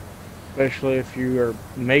 Especially if you are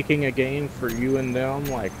making a game for you and them,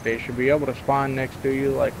 like they should be able to spawn next to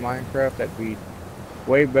you like Minecraft. That'd be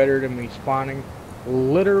way better than me spawning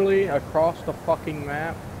literally across the fucking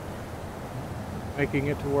map, making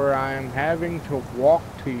it to where I am having to walk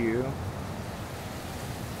to you.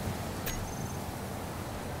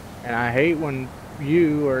 And I hate when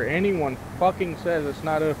you or anyone fucking says it's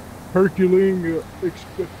not a Herculean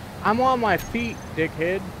I'm on my feet,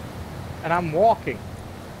 dickhead, and I'm walking.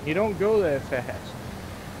 You don't go that fast.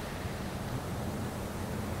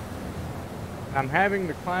 I'm having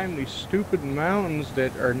to climb these stupid mountains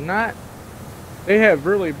that are not... They have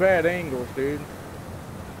really bad angles, dude.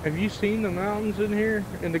 Have you seen the mountains in here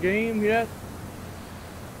in the game yet?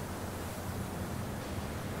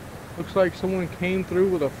 Looks like someone came through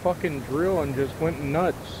with a fucking drill and just went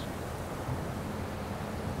nuts.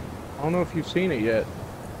 I don't know if you've seen it yet.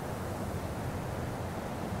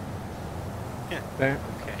 Yeah.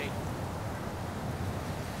 Okay.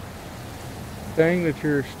 Saying that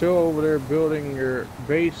you're still over there building your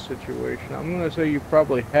base situation, I'm gonna say you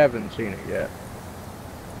probably haven't seen it yet.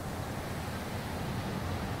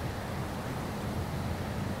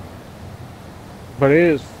 But it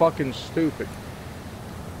is fucking stupid.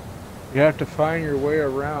 You have to find your way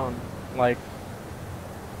around, like,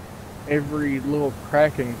 every little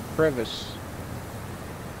crack and crevice.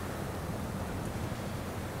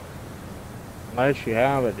 Unless you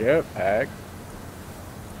have a jetpack.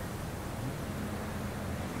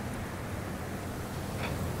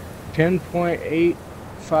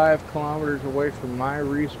 .85 kilometers away from my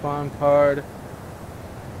respawn pod.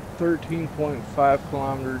 13.5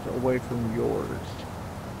 kilometers away from yours.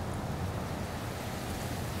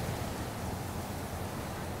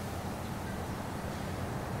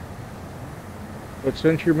 But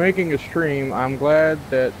since you're making a stream, I'm glad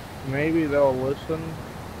that maybe they'll listen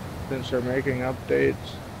since they're making updates.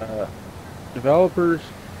 Developers,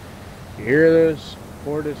 you hear this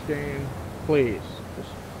for this game, please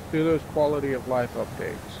just do those quality of life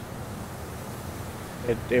updates.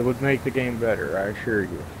 It would make the game better, I assure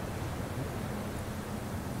you.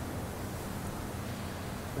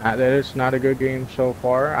 Not that it's not a good game so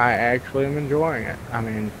far, I actually am enjoying it. I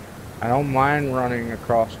mean, I don't mind running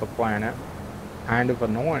across the planet. Kind of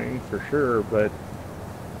annoying for sure, but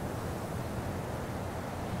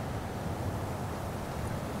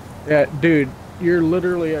yeah, dude, you're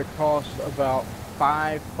literally across about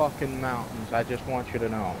 5 fucking mountains. I just want you to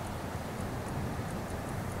know.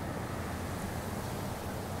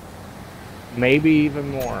 Maybe even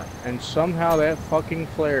more. And somehow that fucking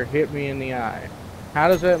flare hit me in the eye. How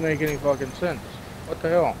does that make any fucking sense? What the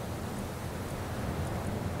hell?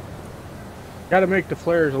 Gotta make the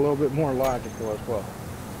flares a little bit more logical as well.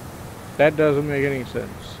 That doesn't make any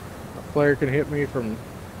sense. A flare can hit me from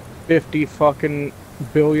 50 fucking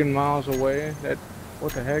billion miles away. That,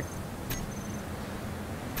 what the heck?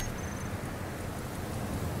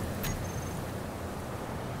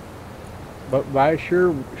 But by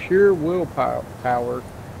sheer willpower,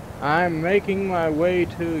 I'm making my way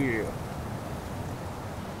to you.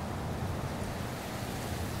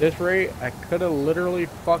 This rate, I could have literally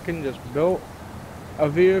fucking just built a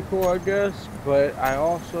vehicle, I guess, but I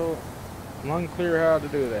also am unclear how to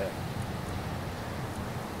do that.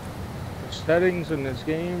 The settings in this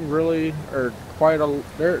game really are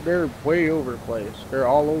they're way over the place. They're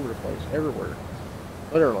all over the place, everywhere,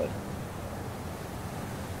 literally.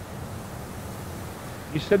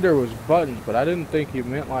 You said there was buttons, but I didn't think you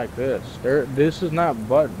meant like this. This is not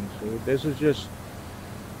buttons, dude. This is just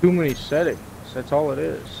too many settings. That's all it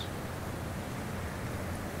is.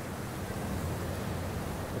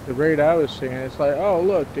 At the rate I was seeing, it's like, oh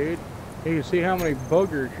look, dude, you can see how many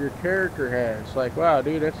boogers your character has. It's like, wow,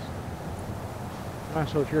 dude, that's I'm not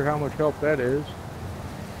so sure how much help that is.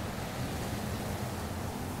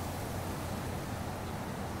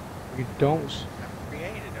 You don't. I've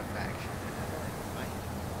created a faction and I don't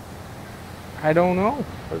fight. I don't know.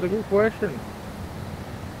 That's a good question.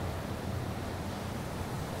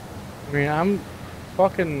 I mean, I'm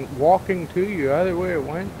fucking walking to you either way it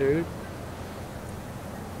went, dude.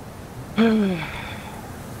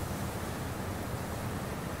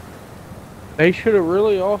 They should have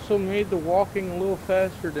really also made the walking a little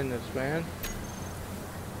faster than this, man.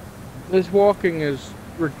 This walking is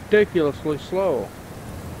ridiculously slow.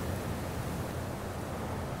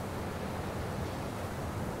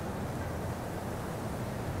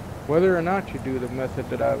 Whether or not you do the method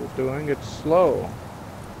that I was doing, it's slow.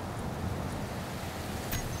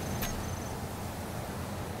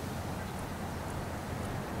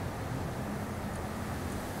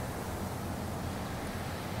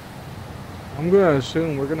 I'm gonna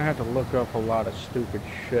assume we're gonna have to look up a lot of stupid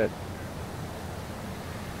shit.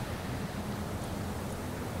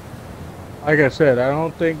 Like I said, I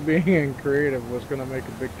don't think being in creative was gonna make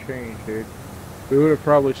a big change, dude. We would have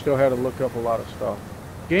probably still had to look up a lot of stuff.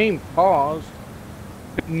 Game paused.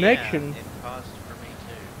 Connection. Yeah, it paused for me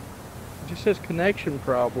too. It just says connection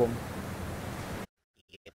problem.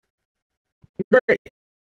 Yeah. Great.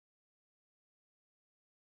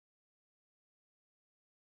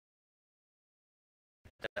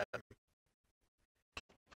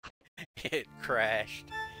 It crashed.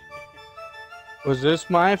 Was this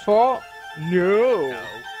my fault? No. No.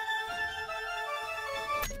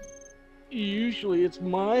 Usually it's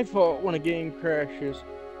my fault when a game crashes.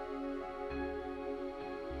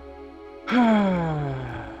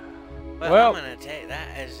 Well, I'm gonna take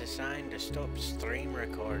that as a sign to stop stream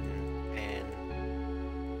recording and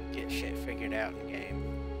get shit figured out in game.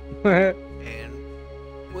 And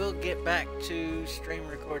we'll get back to stream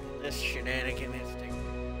recording this shenaniganistic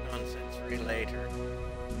nonsense later.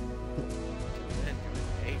 And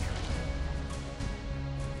do it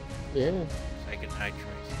Yeah. Say goodnight,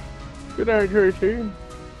 Tracy. Good night, Tracy.